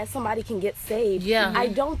so that somebody can get saved. I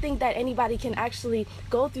don't think that anybody can actually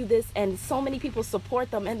go through this and so many people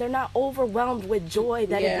support them and they're not overwhelmed with joy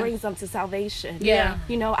that it brings them to salvation.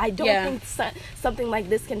 You know, I don't think something like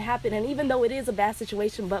this can happen, and even though it is a bad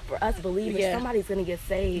situation, but for us believers, somebody's gonna get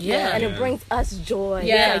saved, and it brings us joy.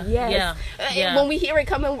 When we hear it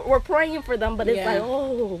coming, we're praying for them, but it's like,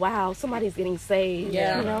 oh wow, somebody's getting saved. You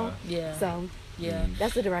know. So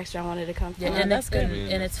that's the direction I wanted to come from. And that's good.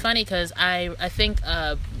 And it's funny because I think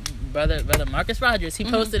brother Marcus Rogers, he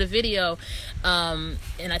posted a video, and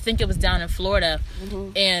I think it was down in Florida,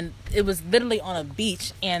 and it was literally on a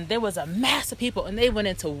beach, and there was a mass of people, and they went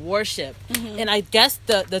into worship, and I guess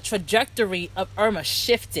the trajectory of Irma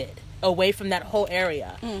shifted away from that whole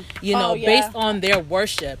area, you know, based on their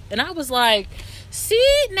worship. And I was like,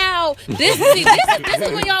 see, now this is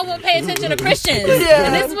when y'all won't pay attention to Christians,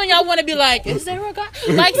 and this is when y'all want to be like, is there a God?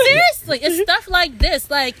 Like, seriously, it's stuff like this,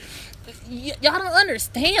 like, y'all don't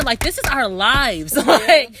understand, like, this is our lives,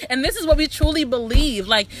 like, and this is what we truly believe.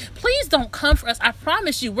 Like, please don't come for us. I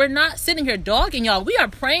promise you, we're not sitting here dogging y'all. We are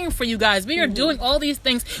praying for you guys. We are doing all these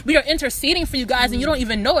things. We are interceding for you guys, and you don't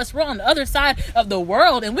even know us. We're on the other side of the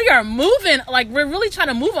world, and we are moving, like, we're really trying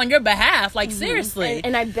to move on your behalf, like, seriously.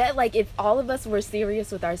 And I bet, like, if all of us were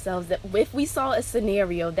serious with ourselves, that if we saw a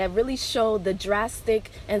scenario that really showed the drastic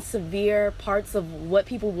and severe parts of what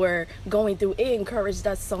people were going through, it encouraged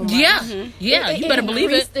us so much. You better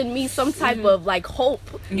believe it. In me some type of like hope.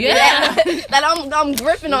 That I'm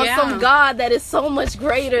gripping on some God that is so much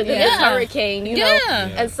greater than this hurricane. You know.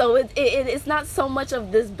 And so it's not so much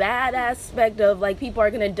of this bad aspect of like people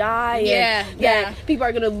are gonna die. And people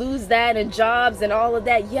are gonna lose that and jobs and all of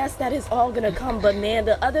that. Yes, that is all gonna come. But man,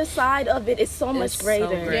 the other side of it is so much greater.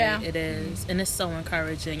 So great. It is, and it's so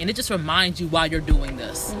encouraging, and it just reminds you why you're doing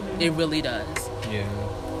this. It really does.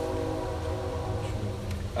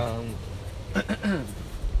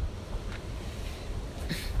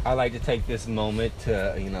 I like to take this moment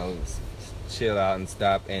to, you know, chill out and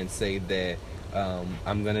stop and say that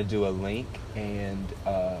I'm gonna do a link, and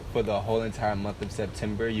for the whole entire month of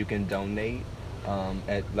September, you can donate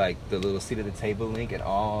at like the little seat at the table link, and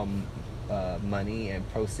all money and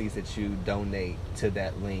proceeds that you donate to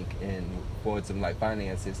that link and for some like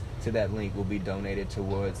finances to that link will be donated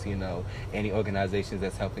towards, you know, any organizations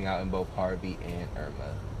that's helping out in both Harvey and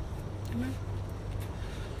Irma.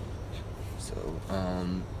 So,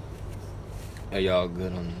 are y'all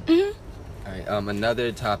good on that? All right.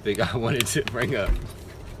 Another topic I wanted to bring up.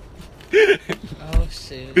 Oh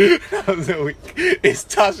shit! It's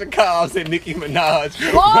Tasha Cobbs and Nicki Minaj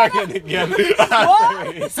working together.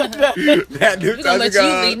 That new We're gonna let you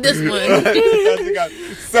lead this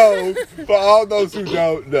one. So, for all those who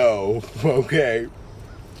don't know, okay,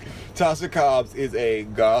 Tasha Cobbs is a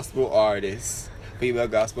gospel artist female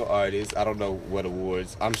gospel artist. I don't know what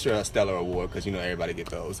awards. I'm sure a Stellar Award, because you know everybody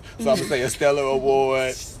get those. So I'm gonna say a Stellar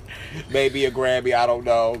Award, maybe a Grammy. I don't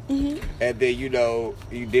know. And then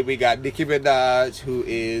then we got Nicki Minaj, who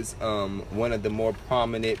is one of the more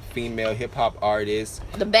prominent female hip hop artists.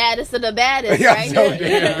 The baddest of the baddest, right?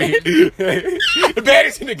 The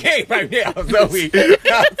baddest in the game right now.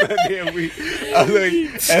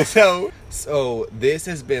 So this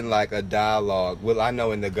has been like a dialogue. Well, I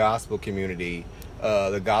know in the gospel community,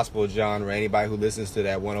 the gospel genre, anybody who listens to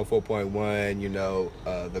that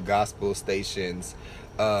 104.1, the gospel stations,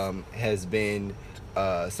 has been.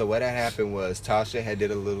 So what had happened was Tasha had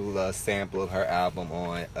did a little sample of her album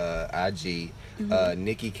on IG.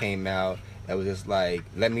 Nicki came out. It was just like,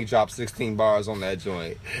 let me drop 16 bars on that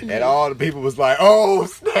joint. And all the people was like, oh,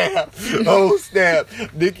 snap. Oh, snap.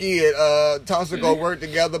 Nicki and Tasha go work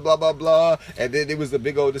together, blah, blah, blah. And then it was a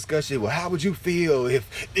big old discussion. Well, how would you feel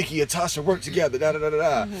if Nicki and Tasha worked together? Da, da, da, da,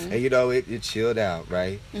 da. And, it chilled out,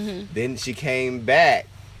 right? Then she came back.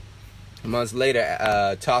 Months later,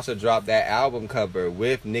 Tasha dropped that album cover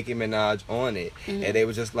with Nicki Minaj on it. And they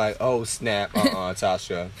were just like, oh, snap.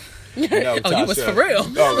 Tasha. No, Tasha. You was for real.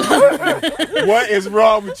 What is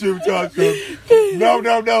wrong with you, Tasha? No,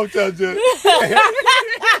 Tasha.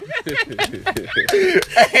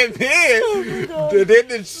 And then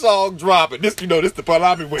the song dropping. This the part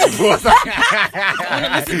I've been waiting for. Listen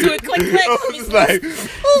to it, click. I was like,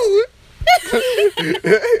 ooh.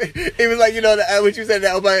 It was like, when you said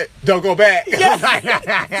that, I was like, don't go back.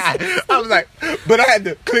 I was like, but I had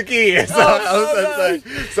to click in.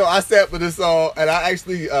 So I sampled the song, and I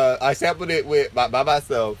actually I sampled it by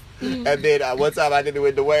myself. And then one time I did it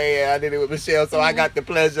with Dwayne and I did it with Michelle, so I got the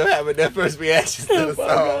pleasure of having their first reactions to the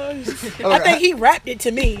song. I think he rapped it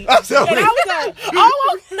to me. I'm sorry. And I was like,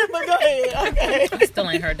 oh, okay, but go ahead. Okay. I still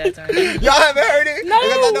ain't heard that time. Y'all haven't heard it? No.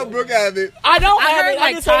 Because I know Brooke have it. I heard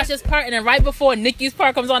like Tasha's part, and then right before Nicki's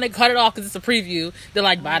part comes on, they cut it off because it's a preview. They're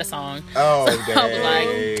like, buy the song. Oh, so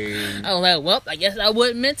dang. I was like, well, I guess I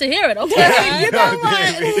wasn't meant to hear it. Okay. You know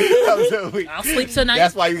what? I'll sleep tonight.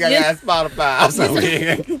 That's why you got to ask Spotify. I'm so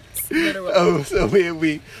weird.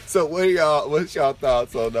 Literally. So what's y'all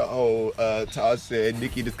thoughts on the whole Tasha and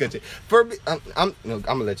Nicki discussion? For me, I'm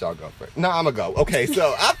gonna let y'all go first. No, I'm gonna go. Okay,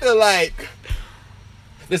 so I feel like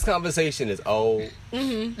this conversation is old.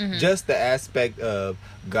 Just the aspect of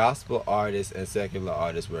gospel artists and secular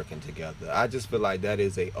artists working together. I just feel like that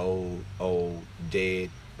is a old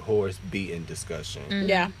dead horse beaten discussion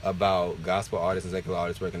about gospel artists and secular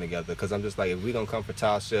artists working together, because I'm just like, if we gonna come for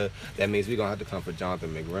Tasha, that means we're gonna have to come for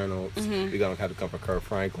Jonathan McReynolds, we're gonna have to come for Kurt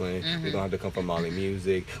Franklin, we're gonna have to come for Molly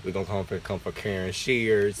Music, we're gonna come for Karen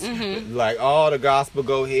Shears, like all the gospel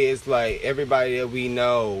go heads, like everybody that we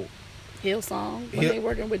know. Hillsong when they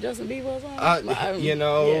working with Justin Bieber or something.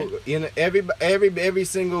 Every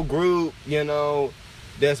single group,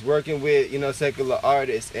 that's working with secular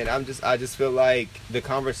artists, and I just feel like the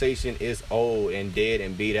conversation is old and dead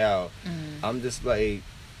and beat out. I'm just like,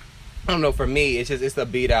 I don't know, for me it's a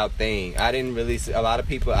beat out thing. I didn't really see a lot of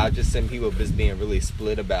people. I just seen people just being really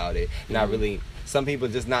split about it, not really. Some people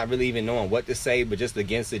just not really even knowing what to say, but just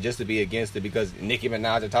against it, just to be against it because Nicki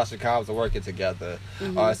Minaj and Tasha Cobbs are working together.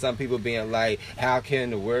 Or some people being like, how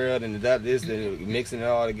can the world and this and mixing it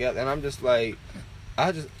all together? And I'm just like,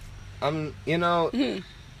 it's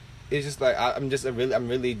just like I'm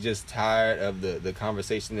really just tired of the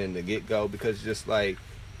conversation in the get go, because it's just like,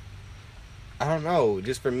 I don't know,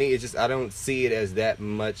 just for me it's just I don't see it as that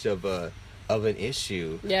much of an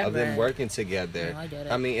issue of them working together. I get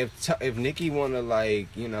it. I mean, if Nicki want to, like,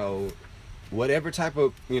 whatever type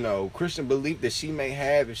of Christian belief that she may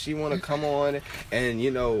have, if she want to come on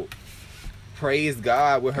and praise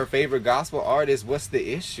God with her favorite gospel artist, what's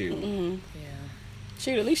the issue?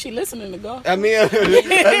 Shoot, at least she listening to God. I mean, at least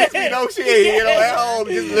she ain't, at home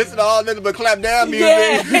just listen to all nothing but clap down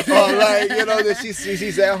music. Or like, that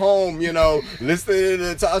she's at home, listening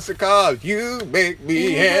to Tasha Cobbs. You make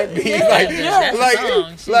me happy.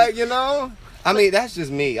 I mean, that's just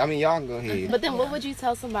me. I mean, y'all can go ahead. But then what would you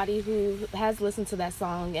tell somebody who has listened to that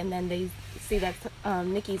song and then they see that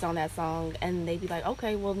Nicki's on that song and they be like,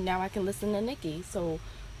 okay, well, now I can listen to Nicki. So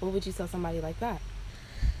what would you tell somebody like that?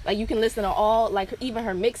 Like, you can listen to all, like, even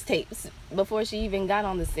her mixtapes before she even got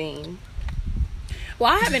on the scene.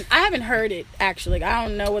 Well, I haven't heard it, actually. I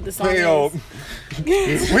don't know what the song is.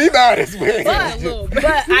 We might as well. But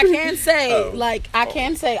I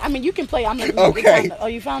can say, I mean, you can play. Okay. Oh,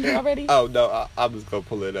 you found it already? Oh, no, I was going to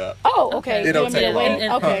pull it up. Oh, okay. It don't take long.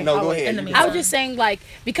 Okay. No, go ahead. I was just saying, like,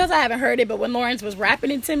 because I haven't heard it, but when Lawrence was rapping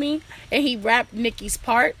it to me, and he rapped Nicki's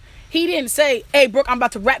part, he didn't say, hey, Brooke, I'm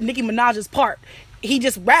about to rap Nicki Minaj's part. he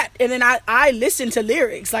just rapped, and then I listened to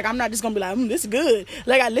lyrics. Like, I'm not just gonna be like, this is good.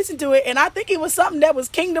 Like, I listened to it, and I think it was something that was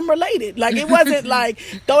kingdom related. Like, it wasn't like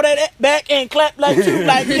throw that back and clap like you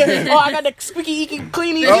like. Oh, I got the squeaky eeky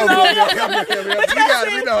cleany. You know,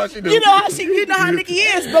 We know how she do. You know how Nicki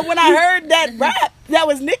is. But when I heard that rap that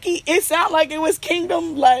was Nicki, it sounded like it was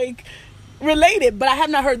kingdom like related, but I have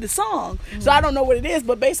not heard the song, so I don't know what it is.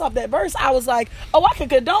 But based off that verse, I was like, oh, I could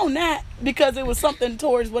condone that because it was something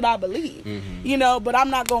towards what I believe, you know. But I'm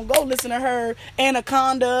not gonna go listen to her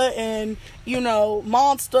Anaconda and, you know,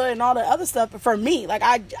 Monster and all the other stuff. For me, like,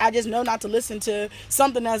 I just know not to listen to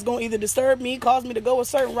something that's gonna either disturb me, cause me to go a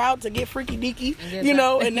certain route, to get freaky deaky, you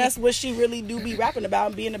know. And that's what she really do be rapping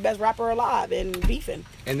about, being the best rapper alive and beefing.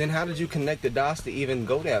 And then how did you connect the dots to even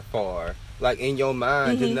go that far? Like, in your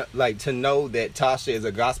mind, to know that Tasha is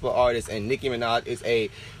a gospel artist and Nicki Minaj is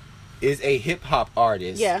a hip hop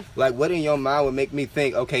artist. Yeah. Like, what in your mind would make me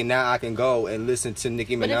think, okay, now I can go and listen to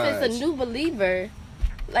Nicki Minaj? But if it's a new believer,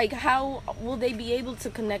 like, how will they be able to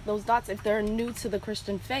connect those dots if they're new to the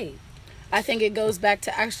Christian faith? I think it goes back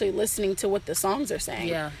to actually listening to what the songs are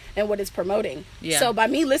saying, and what it's promoting. So by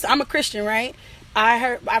me listening, I'm a Christian, right?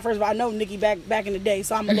 First of all, I know Nicki back in the day,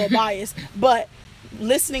 so I'm a little biased, but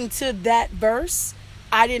listening to that verse,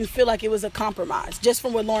 I didn't feel like it was a compromise, just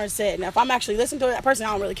from what Lauren said. Now, if I'm actually listening to it, personally,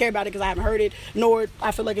 I don't really care about it because I haven't heard it, nor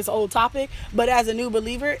I feel like it's an old topic. But as a new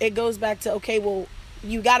believer, it goes back to, okay, well,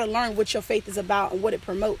 you got to learn what your faith is about and what it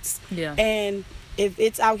promotes. Yeah. And if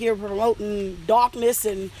it's out here promoting darkness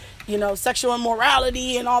and, you know, sexual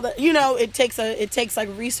immorality and all that, you know, it takes like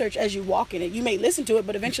research as you walk in it. You may listen to it,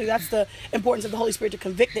 but eventually that's the importance of the Holy Spirit, to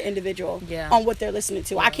convict the individual on what they're listening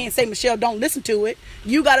to. I can't say, Michelle, don't listen to it.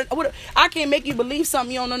 You gotta. I can't make you believe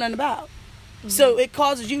something you don't know nothing about. So it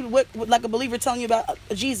causes you, like a believer telling you about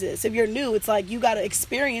Jesus. If you're new, it's like you got to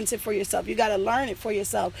experience it for yourself. You got to learn it for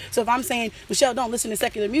yourself. So if I'm saying, Michelle, don't listen to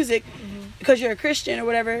secular music because you're a Christian or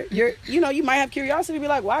whatever, you might have curiosity to be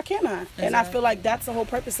like, why can't I? Exactly. And I feel like that's the whole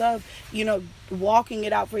purpose of, you know, walking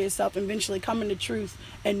it out for yourself and eventually coming to truth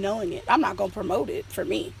and knowing it. I'm not going to promote it for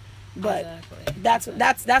me. But that's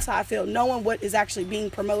how I feel. Knowing what is actually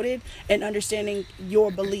being promoted and understanding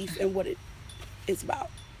your belief and what it is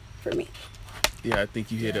about for me. Yeah, I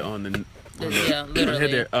think you hit it on the literally. Head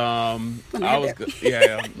there. I was good.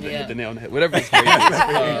 Hit the nail on the head. Whatever it's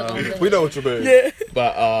crazy. We know what you mean. Yeah.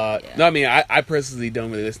 But no, I mean, I personally don't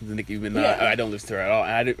really listen to Nicki Minaj. I don't listen to her at all.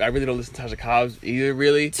 And I really don't listen to Tasha Cobbs either,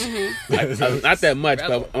 really. Not that much,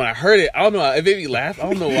 but when I heard it, I don't know, it made me laugh. I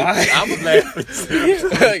don't know why. I was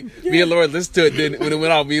laughing. Like, me and Lauren listened to it, then when it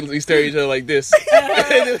went off, we stared at each other like this.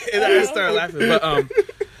 And I started laughing. But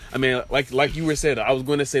I mean, like you were said, I was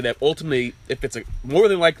going to say that ultimately, if it's more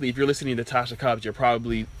than likely, if you're listening to Tasha Cobbs, you're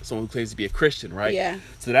probably someone who claims to be a Christian, right? Yeah.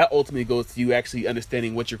 So that ultimately goes to you actually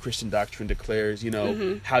understanding what your Christian doctrine declares. You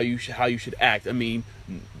know, how you should act. I mean,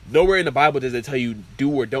 nowhere in the Bible does it tell you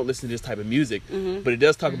do or don't listen to this type of music, but it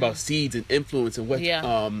does talk about seeds and influence and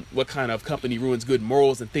what kind of company ruins good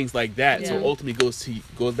morals and things like that. Yeah. So ultimately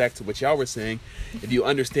goes back to what y'all were saying. If you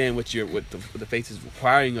understand what the faith is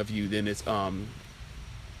requiring of you, then it's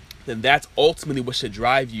then that's ultimately what should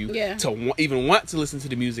drive you to even want to listen to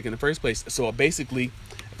the music in the first place. So basically,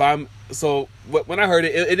 when I heard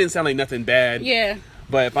it, it didn't sound like nothing bad. Yeah.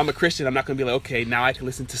 But if I'm a Christian, I'm not going to be like, okay, now I can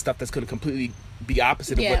listen to stuff that's going to completely be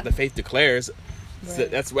opposite of what the faith declares. Right. So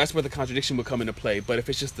that's where the contradiction will come into play. But if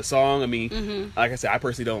it's just the song, I mean, like I said, I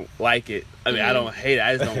personally don't like it. I mean, I don't hate it.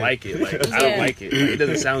 I just don't like it. Like, I don't like it. It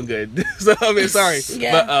doesn't sound good. So I mean, sorry.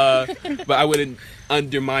 Yeah. But I wouldn't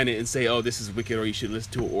undermine it and say, oh, this is wicked, or you shouldn't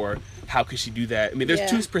listen to it, or how could she do that? I mean, there's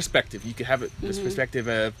two perspectives. You could have this perspective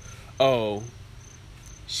of, oh,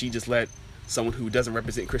 she just let someone who doesn't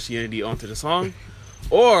represent Christianity onto the song,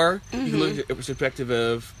 or you can look at the perspective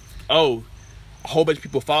of, oh, a whole bunch of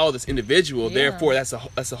people follow this individual, therefore that's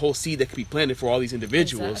a whole seed that could be planted for all these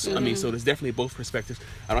individuals. Exactly. I mean, so there's definitely both perspectives.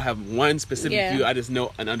 I don't have one specific view. I just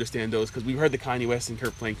know and understand those because we've heard the Kanye West and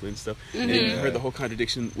Kirk Franklin stuff, and we've heard the whole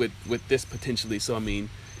contradiction with this potentially. So I mean,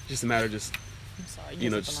 just a matter of just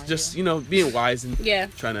being wise and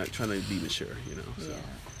trying to be mature. You know. So.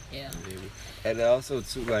 Yeah. Maybe. And also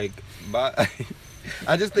too, like,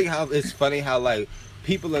 I just think how it's funny how like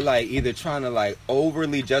people are like either trying to like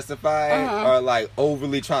overly justify it or like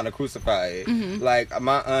overly trying to crucify it. Like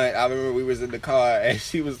my aunt, I remember we was in the car and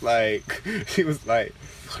she was like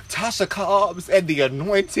Tasha Cobbs and the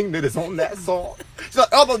anointing that is on that song. She's like,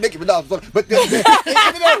 oh, Nicki Minaj, but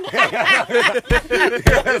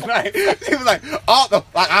she was like,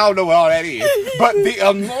 I don't know what all that is, but the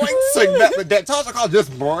anointing that Tasha Cobbs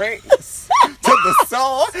just brings to the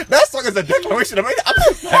song, that song is a declaration of me. I'm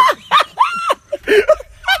just like,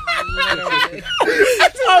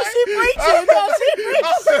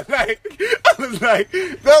 I was like,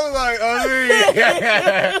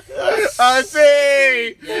 I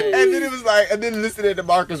see. And then it was like, and then listening to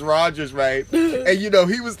Marcus Rogers, right? And you know,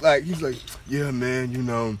 he's like, yeah, man, you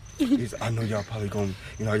know, I know y'all probably gonna,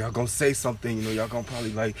 you know, y'all gonna say something, you know, y'all gonna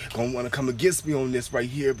probably like gonna want to come against me on this right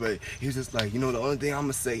here, but he was just like, you know, the only thing I'm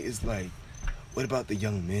gonna say is like, what about the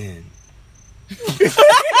young men?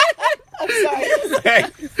 I'm sorry.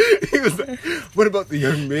 He was like, what about the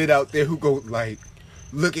young men out there who go like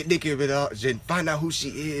look at Nicki Minaj and find out who she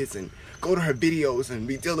is and go to her videos and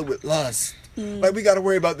be dealing with lust? Like, we gotta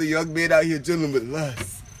worry about the young men out here dealing with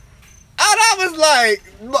lust. And I was like,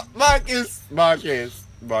 Marcus.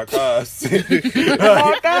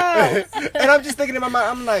 And I'm just thinking in my mind,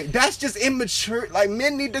 I'm like, that's just immature. Like,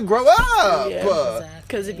 men need to grow up. Yeah,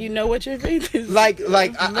 because if you know what your faith is, like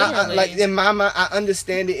I like in my mind, I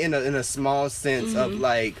understand it in a small sense of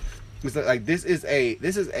like, it's like this is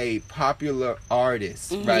a popular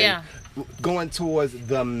artist, right? Yeah. Going towards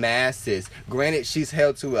the masses. Granted, she's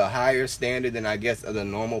held to a higher standard than I guess of the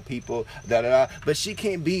normal people. But she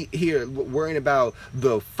can't be here worrying about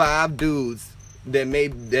the 5 dudes that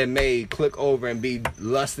may click over and be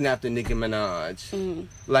lusting after Nicki Minaj.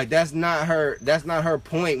 Like, that's not her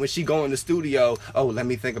point when she go in the studio. Oh, let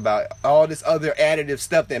me think about all this other additive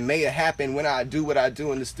stuff that may have happened when I do what I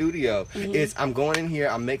do in the studio. It's, I'm going in here,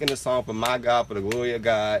 I'm making a song for my God, for the glory of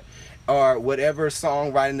God, or whatever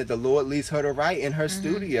songwriting that the Lord leads her to write in her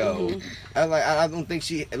studio. I don't think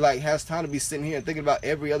she like has time to be sitting here and thinking about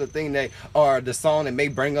every other thing that, or the song that may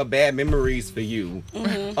bring up bad memories for you,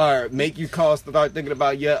 or make you start thinking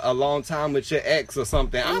about a long time with your ex or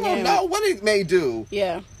something. I don't know what it may do.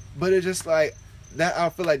 Yeah, but it's just like that. I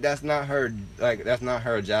feel like that's not her. Like, that's not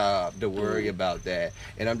her job to worry about that.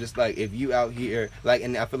 And I'm just like, if you out here, like,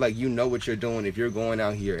 and I feel like you know what you're doing. If you're going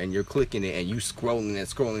out here and you're clicking it and you scrolling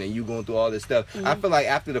and you going through all this stuff, I feel like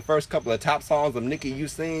after the first couple of top songs of Nicki you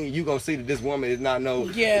sing, you gonna see that this woman is not no,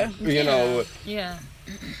 you know,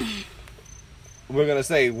 we're gonna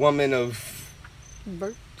say woman of,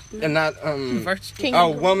 and not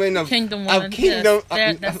woman of kingdom, woman. Kingdom.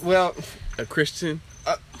 Well, a Christian.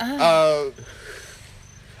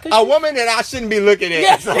 A woman that I shouldn't be looking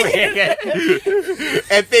at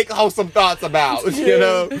and think wholesome thoughts about, you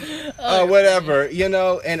know, whatever, you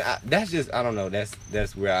know. And that's just, I don't know.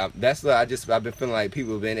 That's where I've been feeling like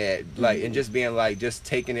people have been at, like, and just being like, just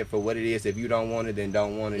taking it for what it is. If you don't want it, then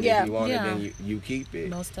don't want it. If you want it, then you keep it.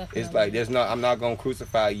 Most definitely. It's like I'm not gonna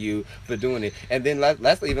crucify you for doing it. And then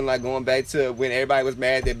let's even like going back to when everybody was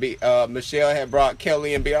mad that Michelle had brought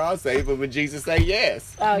Kelly and Beyonce, but when Jesus said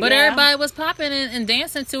yes, but everybody was popping and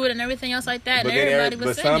dancing to it and everything else like that. But, everybody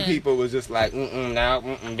was singing. Some people was just like,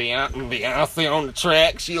 Beyonce on the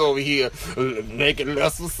track. She over here making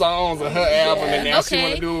lesser songs of her album, and now she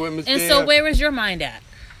want to do it with Michelle. And so, where is your mind at?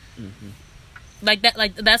 Like that,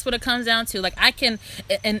 like that's what it comes down to. Like, I can,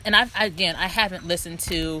 and I haven't listened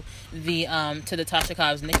to the Tasha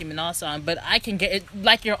Cobbs Nicki Minaj song, but I can get it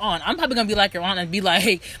like you're on. I'm probably gonna be like you're on and be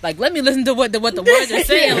like let me listen to what the words are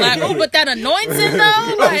saying. Like, oh, but that anointing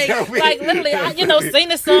though, like literally, sing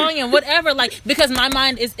the song and whatever. Like, because my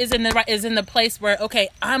mind is in the place where, okay,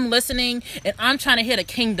 I'm listening and I'm trying to hear the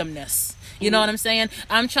kingdomness. You know what I'm saying?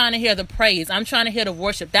 I'm trying to hear the praise. I'm trying to hear the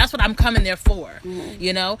worship. That's what I'm coming there for,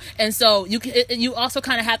 you know? And so you also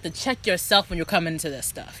kind of have to check yourself when you're coming to this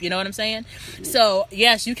stuff. You know what I'm saying? So,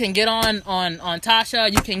 yes, you can get on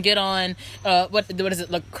Tasha. You can get on, what is it,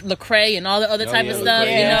 Lecrae and all the other type of stuff.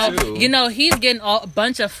 Yeah. You know, he's getting a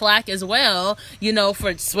bunch of flack as well, you know,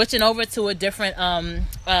 for switching over to a different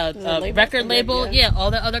record label. Yeah, all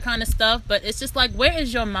the other kind of stuff. But it's just like, where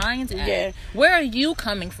is your mind at? Yeah. Where are you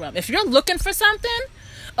coming from? If you're looking for something,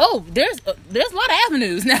 there's a lot of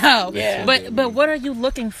avenues now. Yeah. But what are you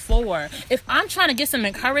looking for? If I'm trying to get some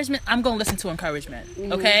encouragement, I'm gonna listen to encouragement.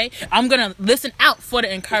 Okay, I'm gonna listen out for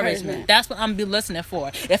the encouragement. That's what I'm gonna be listening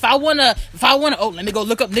for. If I wanna, let me go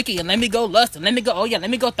look up Nicki and let me go lust and let me go, let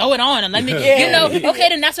me go throw it on and let me, okay,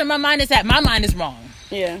 then that's where my mind is at. My mind is wrong.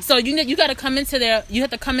 Yeah. So you got to come into there. You have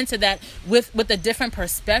to come into that with a different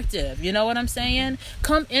perspective. You know what I'm saying?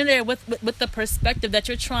 Come in there with the perspective that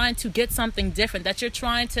you're trying to get something different. That you're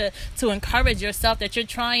trying to encourage yourself. That you're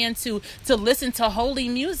trying to listen to holy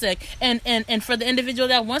music. And for the individual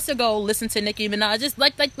that wants to go listen to Nicki Minaj, just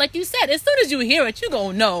like you said, as soon as you hear it, you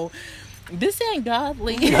gonna know this ain't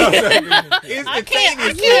godly. I can't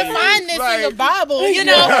find this in the Bible. You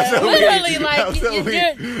know, literally, like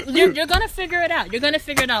you're gonna figure it out. You're gonna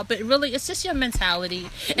figure it out. But really, it's just your mentality.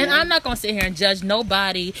 And I'm not gonna sit here and judge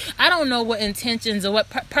nobody. I don't know what intentions or what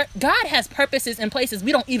God has purposes and places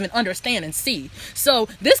we don't even understand and see. So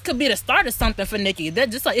this could be the start of something for Nicki. That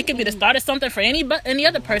just like it could be the start of something for any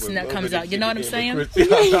other person that comes out. You know what I'm saying?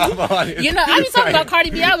 You know, I was talking about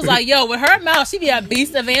Cardi B. I was like, yo, with her mouth, she be a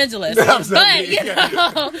beast evangelist. But you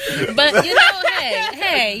know,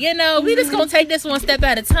 hey, you know, we just gonna take this one step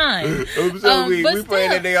at a time. I'm so weak. We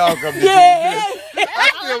praying that they all come to Jesus.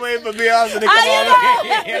 I'm still waiting for Beyonce to come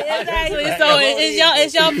on. Exactly. So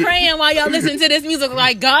is y'all praying while y'all listen to this music?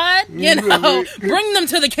 Like, God, you know, bring them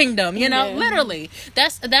to the kingdom. You know, literally.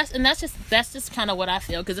 That's just kind of what I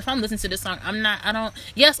feel. Because if I'm listening to this song,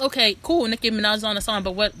 yes, okay, cool. Nicki Minaj is on the song,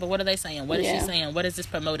 but what are they saying? What is she saying? What is this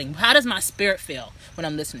promoting? How does my spirit feel when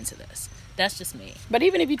I'm listening to this? That's just me. But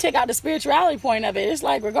even if you take out the spirituality point of it, it's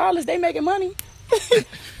like regardless, they making money.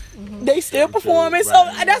 They still performing. So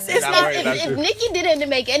it's not. If Nicki didn't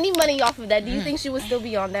make any money off of that, do you think she would still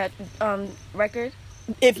be on that record?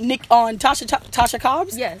 If Nick on Tasha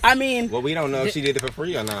Cobbs, yes. I mean, well, we don't know if she did it for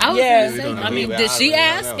free or not. Did she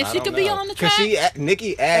ask if she could be on the track? Because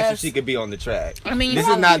Nicki asked if she could be on the track. I mean, this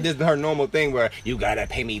is not just her normal thing where you gotta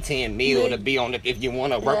pay me $10 million to be on it if you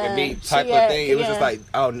want to work with me type of thing. It was just like,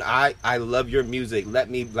 oh, I love your music. Let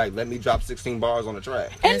me drop 16 bars on the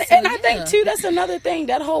track. And I think too, that's another thing.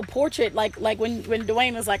 That whole portrait, like when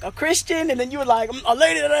Dwayne was like a Christian, and then you were like a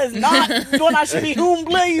lady that is not doing I should be whom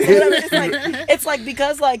please. It's like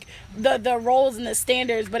because like the roles and the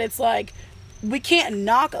standards, but it's like we can't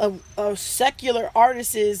knock a secular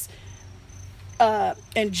artist's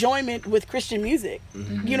enjoyment with Christian music,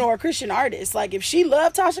 you know, or Christian artists. Like if she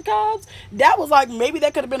loved Tasha Cobbs, that was like maybe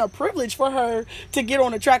that could have been a privilege for her to get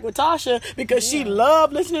on the track with Tasha because she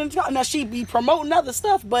loved listening to Tasha. Now she'd be promoting other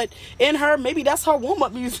stuff, but in her maybe that's her warm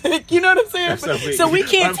up music. You know what I'm saying? So we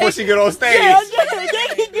can't before she get on stage. And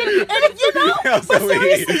you know, but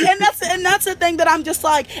seriously, and that's the thing that I'm just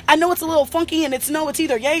like, I know it's a little funky and it's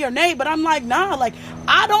either yay or nay, but I'm like, nah, like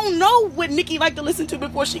I don't know what Nicki like to listen to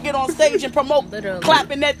before she get on stage and promote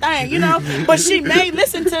clapping that thing, you know. But she may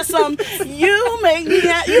listen to some "You Make Me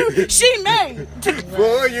Happy." She may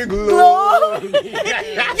for your glory.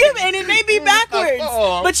 And it may be backwards,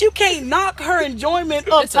 but you can't knock her enjoyment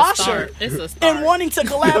of Tasha and wanting to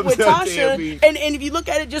collab with Tasha. And if you look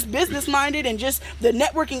at it just business minded and just the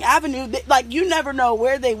networking avenue, like you never know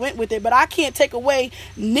where they went with it. But I can't take away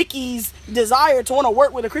Nicki's desire to want to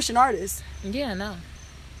work with a Christian artist. Yeah, no.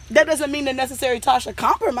 That doesn't mean that necessarily Tasha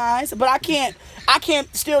compromised, but I can't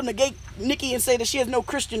still negate Nicki and say that she has no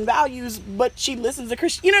Christian values, but she listens to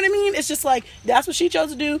Christian. You know what I mean? It's just like that's what she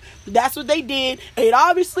chose to do. That's what they did. It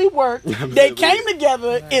obviously worked. They came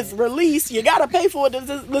together. Right. It's released. You gotta pay for it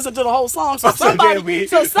to listen to the whole song. So somebody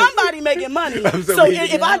making money. So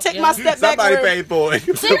if I take my step back, somebody paid for it.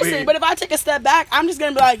 Seriously, but if I take a step back, I'm just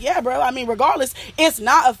gonna be like, yeah, bro. I mean, regardless, it's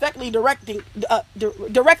not directly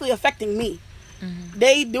affecting me. Mm-hmm.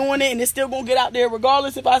 They doing it and it's still gonna get out there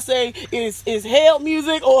regardless if I say it's hell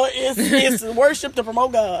music or it's worship to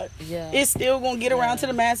promote God. It's still gonna get around to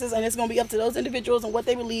the masses, and it's gonna be up to those individuals and what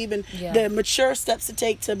they believe and the mature steps to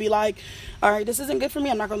take to be like, all right, this isn't good for me,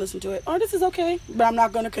 I'm not gonna listen to it, or this is okay, but I'm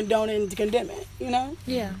not gonna condone it and condemn it, you know.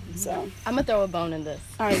 So I'm gonna throw a bone in this.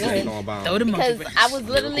 All right, go ahead. Because I was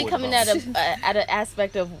literally coming at an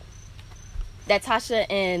aspect of that Tasha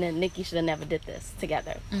and Nicki should have never did this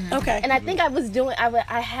together. Mm-hmm. Okay. And I think I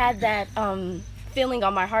had that feeling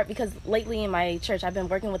on my heart because lately in my church I've been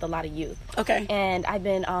working with a lot of youth. Okay. And I've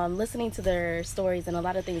been listening to their stories and a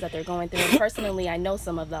lot of things that they're going through. And personally, I know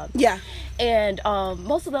some of them. Yeah. And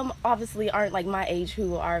most of them obviously aren't like my age,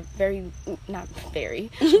 who are not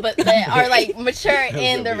very, but that are like mature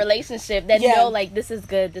in the relationship, that know like this is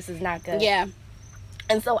good, this is not good. Yeah.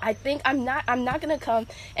 And so I think I'm not gonna come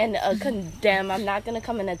and condemn. I'm not gonna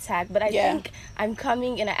come and attack. But I think I'm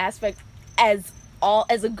coming in an aspect as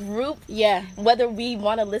a group. Yeah. Whether we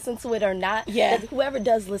want to listen to it or not. Yeah. That whoever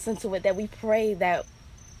does listen to it, that we pray that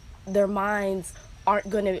their minds aren't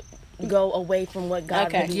gonna go away from what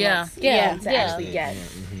God really wants to actually get.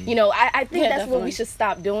 You know, I think that's what we should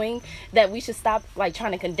stop doing. That we should stop like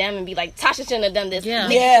trying to condemn and be like, Tasha shouldn't have done this.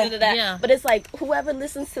 But it's like whoever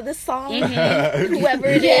listens to this song, whoever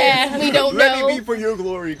it is, we don't know. Let it be for your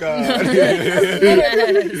glory, God.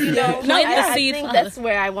 You know, I think that's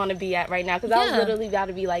where I want to be at right now, because I was literally about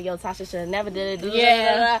to be like, yo, Tasha should have never did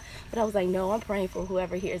it. But I was like, no, I'm praying for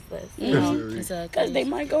whoever hears this. You know, because they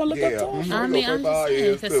might go and look up to them. I mean, I'm just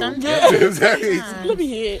saying, because sometimes. Let me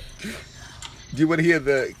hear it. Do you want to hear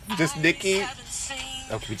just Nicki?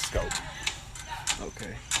 Okay, we just go.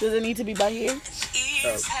 Okay. Does it need to be by here?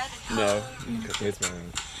 No. It's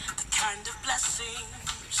fine. The kind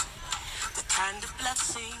of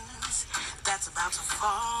blessings that's about to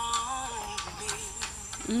fall on me.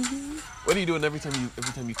 Mm-hmm. What are you doing every time you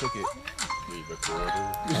cook it? We record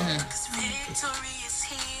it. Victory is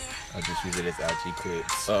here. I'll just use it as ouchie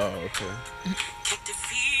clips. Oh, okay. Kick the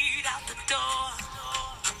feet out the door.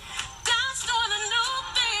 God's doing a new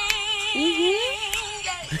thing.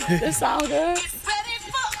 Mm-hmm. This sound good. Get ready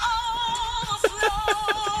for overflow.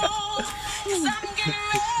 'Cause I'm getting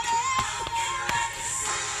ready.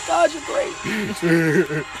 God, you're great.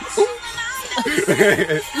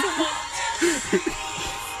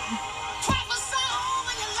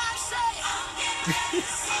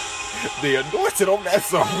 The anointed on that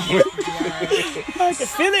song. I can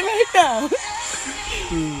feel it right now.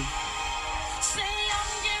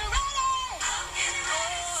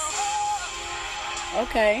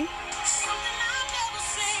 Okay.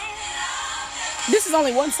 This is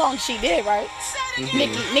only one song she did, right?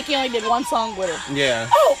 Mm-hmm. Nicki only did one song with her. Yeah.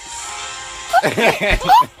 Oh!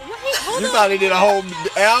 You thought they did a whole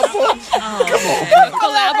album? Come on.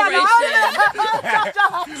 Collaboration.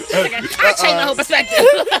 I changed my whole perspective.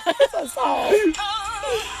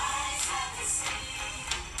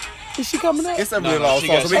 Is she coming up? It's a really long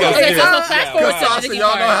song, so we Okay, gotta so skip. fast forward to the Tasha, Nicki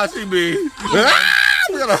y'all know part. how she be.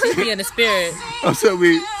 Be in the spirit. I'm so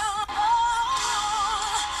weak.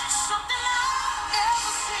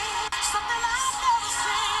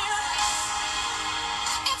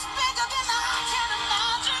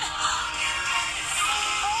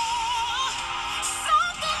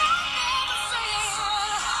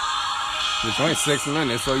 The joint's 6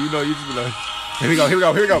 minutes, so you know you just be like, here we go.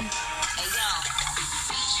 Hey yo, beach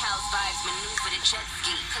house vibes maneuver the jet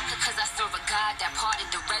ski. Cause I serve a God that parted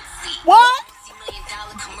the Red Sea. What? $50 million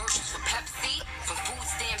commercials for Pepsi. From food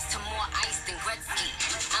stamps to more ice than Gretzky.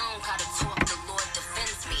 I don't gotta talk, the Lord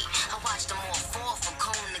defends me. I watch them all fall for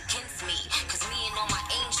going against me. Cause me and all my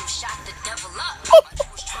angels shot the devil up. My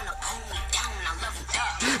was trying to pull me down, I leveled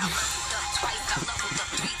up. I leveled up twice, I leveled up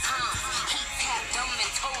 3 times. He tapped them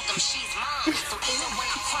and told them she's mine. So even when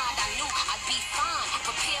I cried, I knew I'd be fine.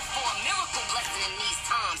 Prepare for a miracle blessing in these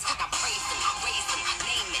times. Now praise him, raise him,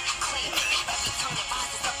 name it, claim it. Every tongue that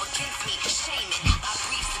rises up against me, shame it. I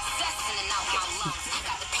breathe success in and out my lungs.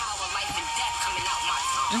 Got the power of life and death coming out my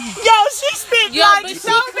tongue. Yo, she spit Yo, like but she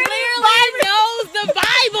so many clearly knows the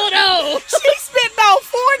Bible, though. She spit about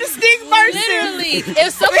 4 distinct verses. Literally. If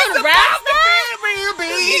someone raps that,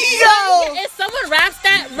 if someone raps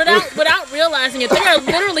that without realizing it, they are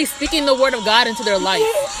literally speaking the word of God into their life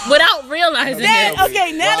without realizing it.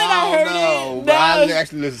 Okay, now that I heard it, I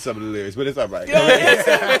actually listened to some of the lyrics, but it's all right.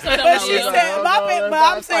 but she said,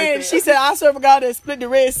 I'm saying, she said, I serve a God that split the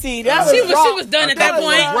Red Sea. That was She wrong. was done at that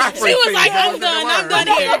point. She was like, I'm done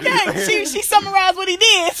here. Okay, she summarized what he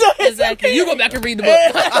did. So Exactly. You go back and read the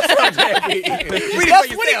book. That's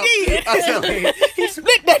what he did. He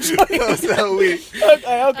split that joint. So weak.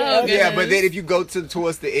 Okay. Yeah, but then if you go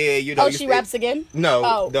towards the end, you know. Oh, she raps again?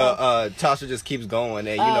 No, Tasha just keeps going,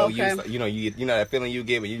 and you know, okay. you know that feeling you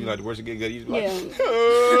get when you know the worship get good. You just like,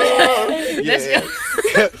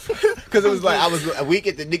 Yeah. because it was like I was a week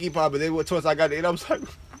at the Nicki part, but then towards I got the end, I was like,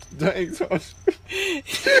 dang, Tasha,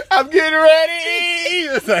 I'm getting ready.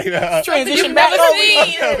 It's like Transition back over.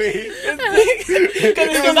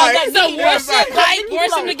 So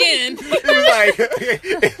worship again.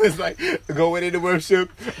 It was like going into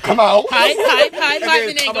worship. Come on. Hype,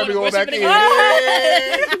 and then go to worship again.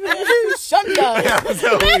 Shunda.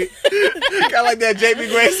 Kind of like that Jamie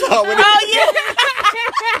Gray song. Oh my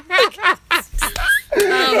God.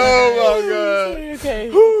 Okay.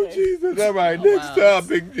 Oh Jesus. All right. Next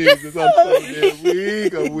topic, Jesus. I'm so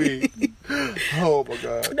damn weak. Oh my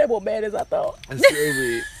God. That was bad as I thought. That's so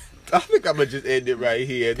weak. I think I'm gonna just end it right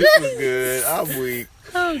here. This was good. I'm weak.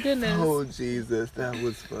 Oh goodness. Oh Jesus. That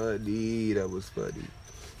was funny.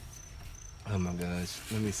 Oh my gosh.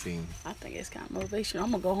 Let me see. I think it's kind of motivational.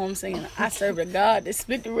 I'm gonna go home singing, I serve a God that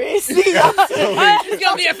split the Red Sea. It's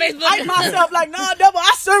gonna be a Facebook. I myself like, nah, devil,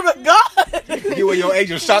 I serve a God. You and your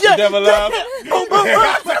angel shot the devil up.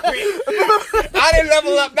 I didn't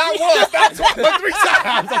level up not once, not twice, but 3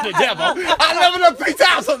 times on the devil. I leveled up 3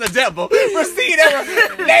 times on the devil. Receive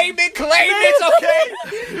it, name it, claim it, okay?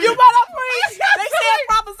 You better preach. They said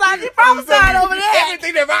prophesy. You prophesied over there.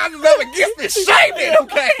 Everything that rises up against me, shame it,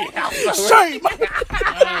 okay? Shame. Oh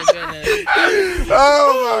goodness.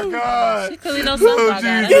 Oh my God. She clearly knows something about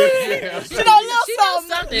God. She know a little know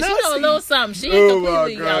something. She know a little something. She ain't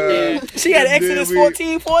completely out there. She had Exodus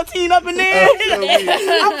 14:14 up in there.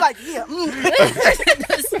 I was like, yeah.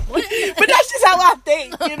 But that's just how I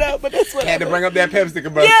think, you know. But that's what had to bring up that Pepsi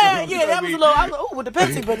commercial. Yeah, that was a little. I was like, oh, with the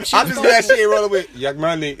Pepsi, but I'm just glad she ain't rolling with Young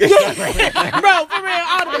Money. Bro, for real,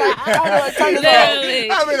 I'd be like, turn it Literally.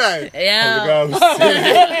 I'd be like, yeah.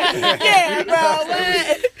 Yeah, bro.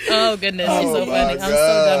 What? Oh goodness, she's so funny. God. I'm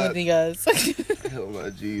so done with you guys. Oh my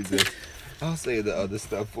Jesus. I'll say the other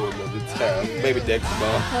stuff for another time. Maybe next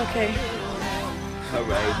month. Okay. All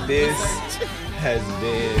right, this has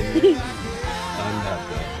been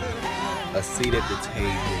another A Seat at the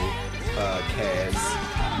Table podcast.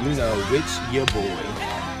 You know, which your boy,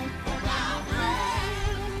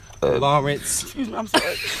 Lawrence. Excuse me, I'm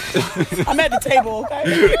sorry. I'm at the table,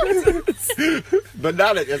 okay? But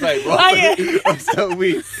now that it's like, I'm so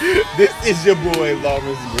weak. This is your boy,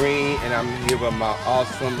 Lawrence Green, and I'm here with my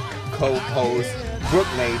awesome co-host, Brooke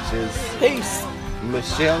Natures. Peace.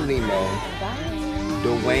 Michelle Nemo.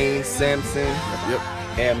 Dwayne Sampson. Yep.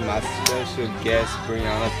 And my special guest,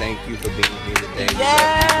 Brianna. Thank you for being here today.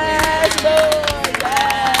 Yes, Lord.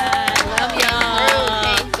 Yes. Love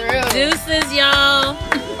y'all. Deuces, y'all.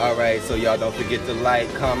 All right, so y'all don't forget to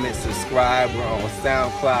like, comment, subscribe. We're on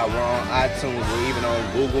SoundCloud, we're on iTunes, we're even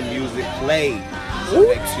on Google Music Play. So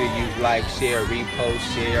make sure you like, share, repost,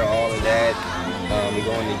 share, all of that. We're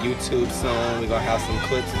going to YouTube soon. We're going to have some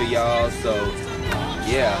clips for y'all. So,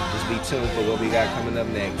 yeah, just be tuned for what we got coming up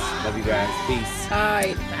next. Love you guys. Peace. All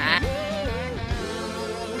right. Bye.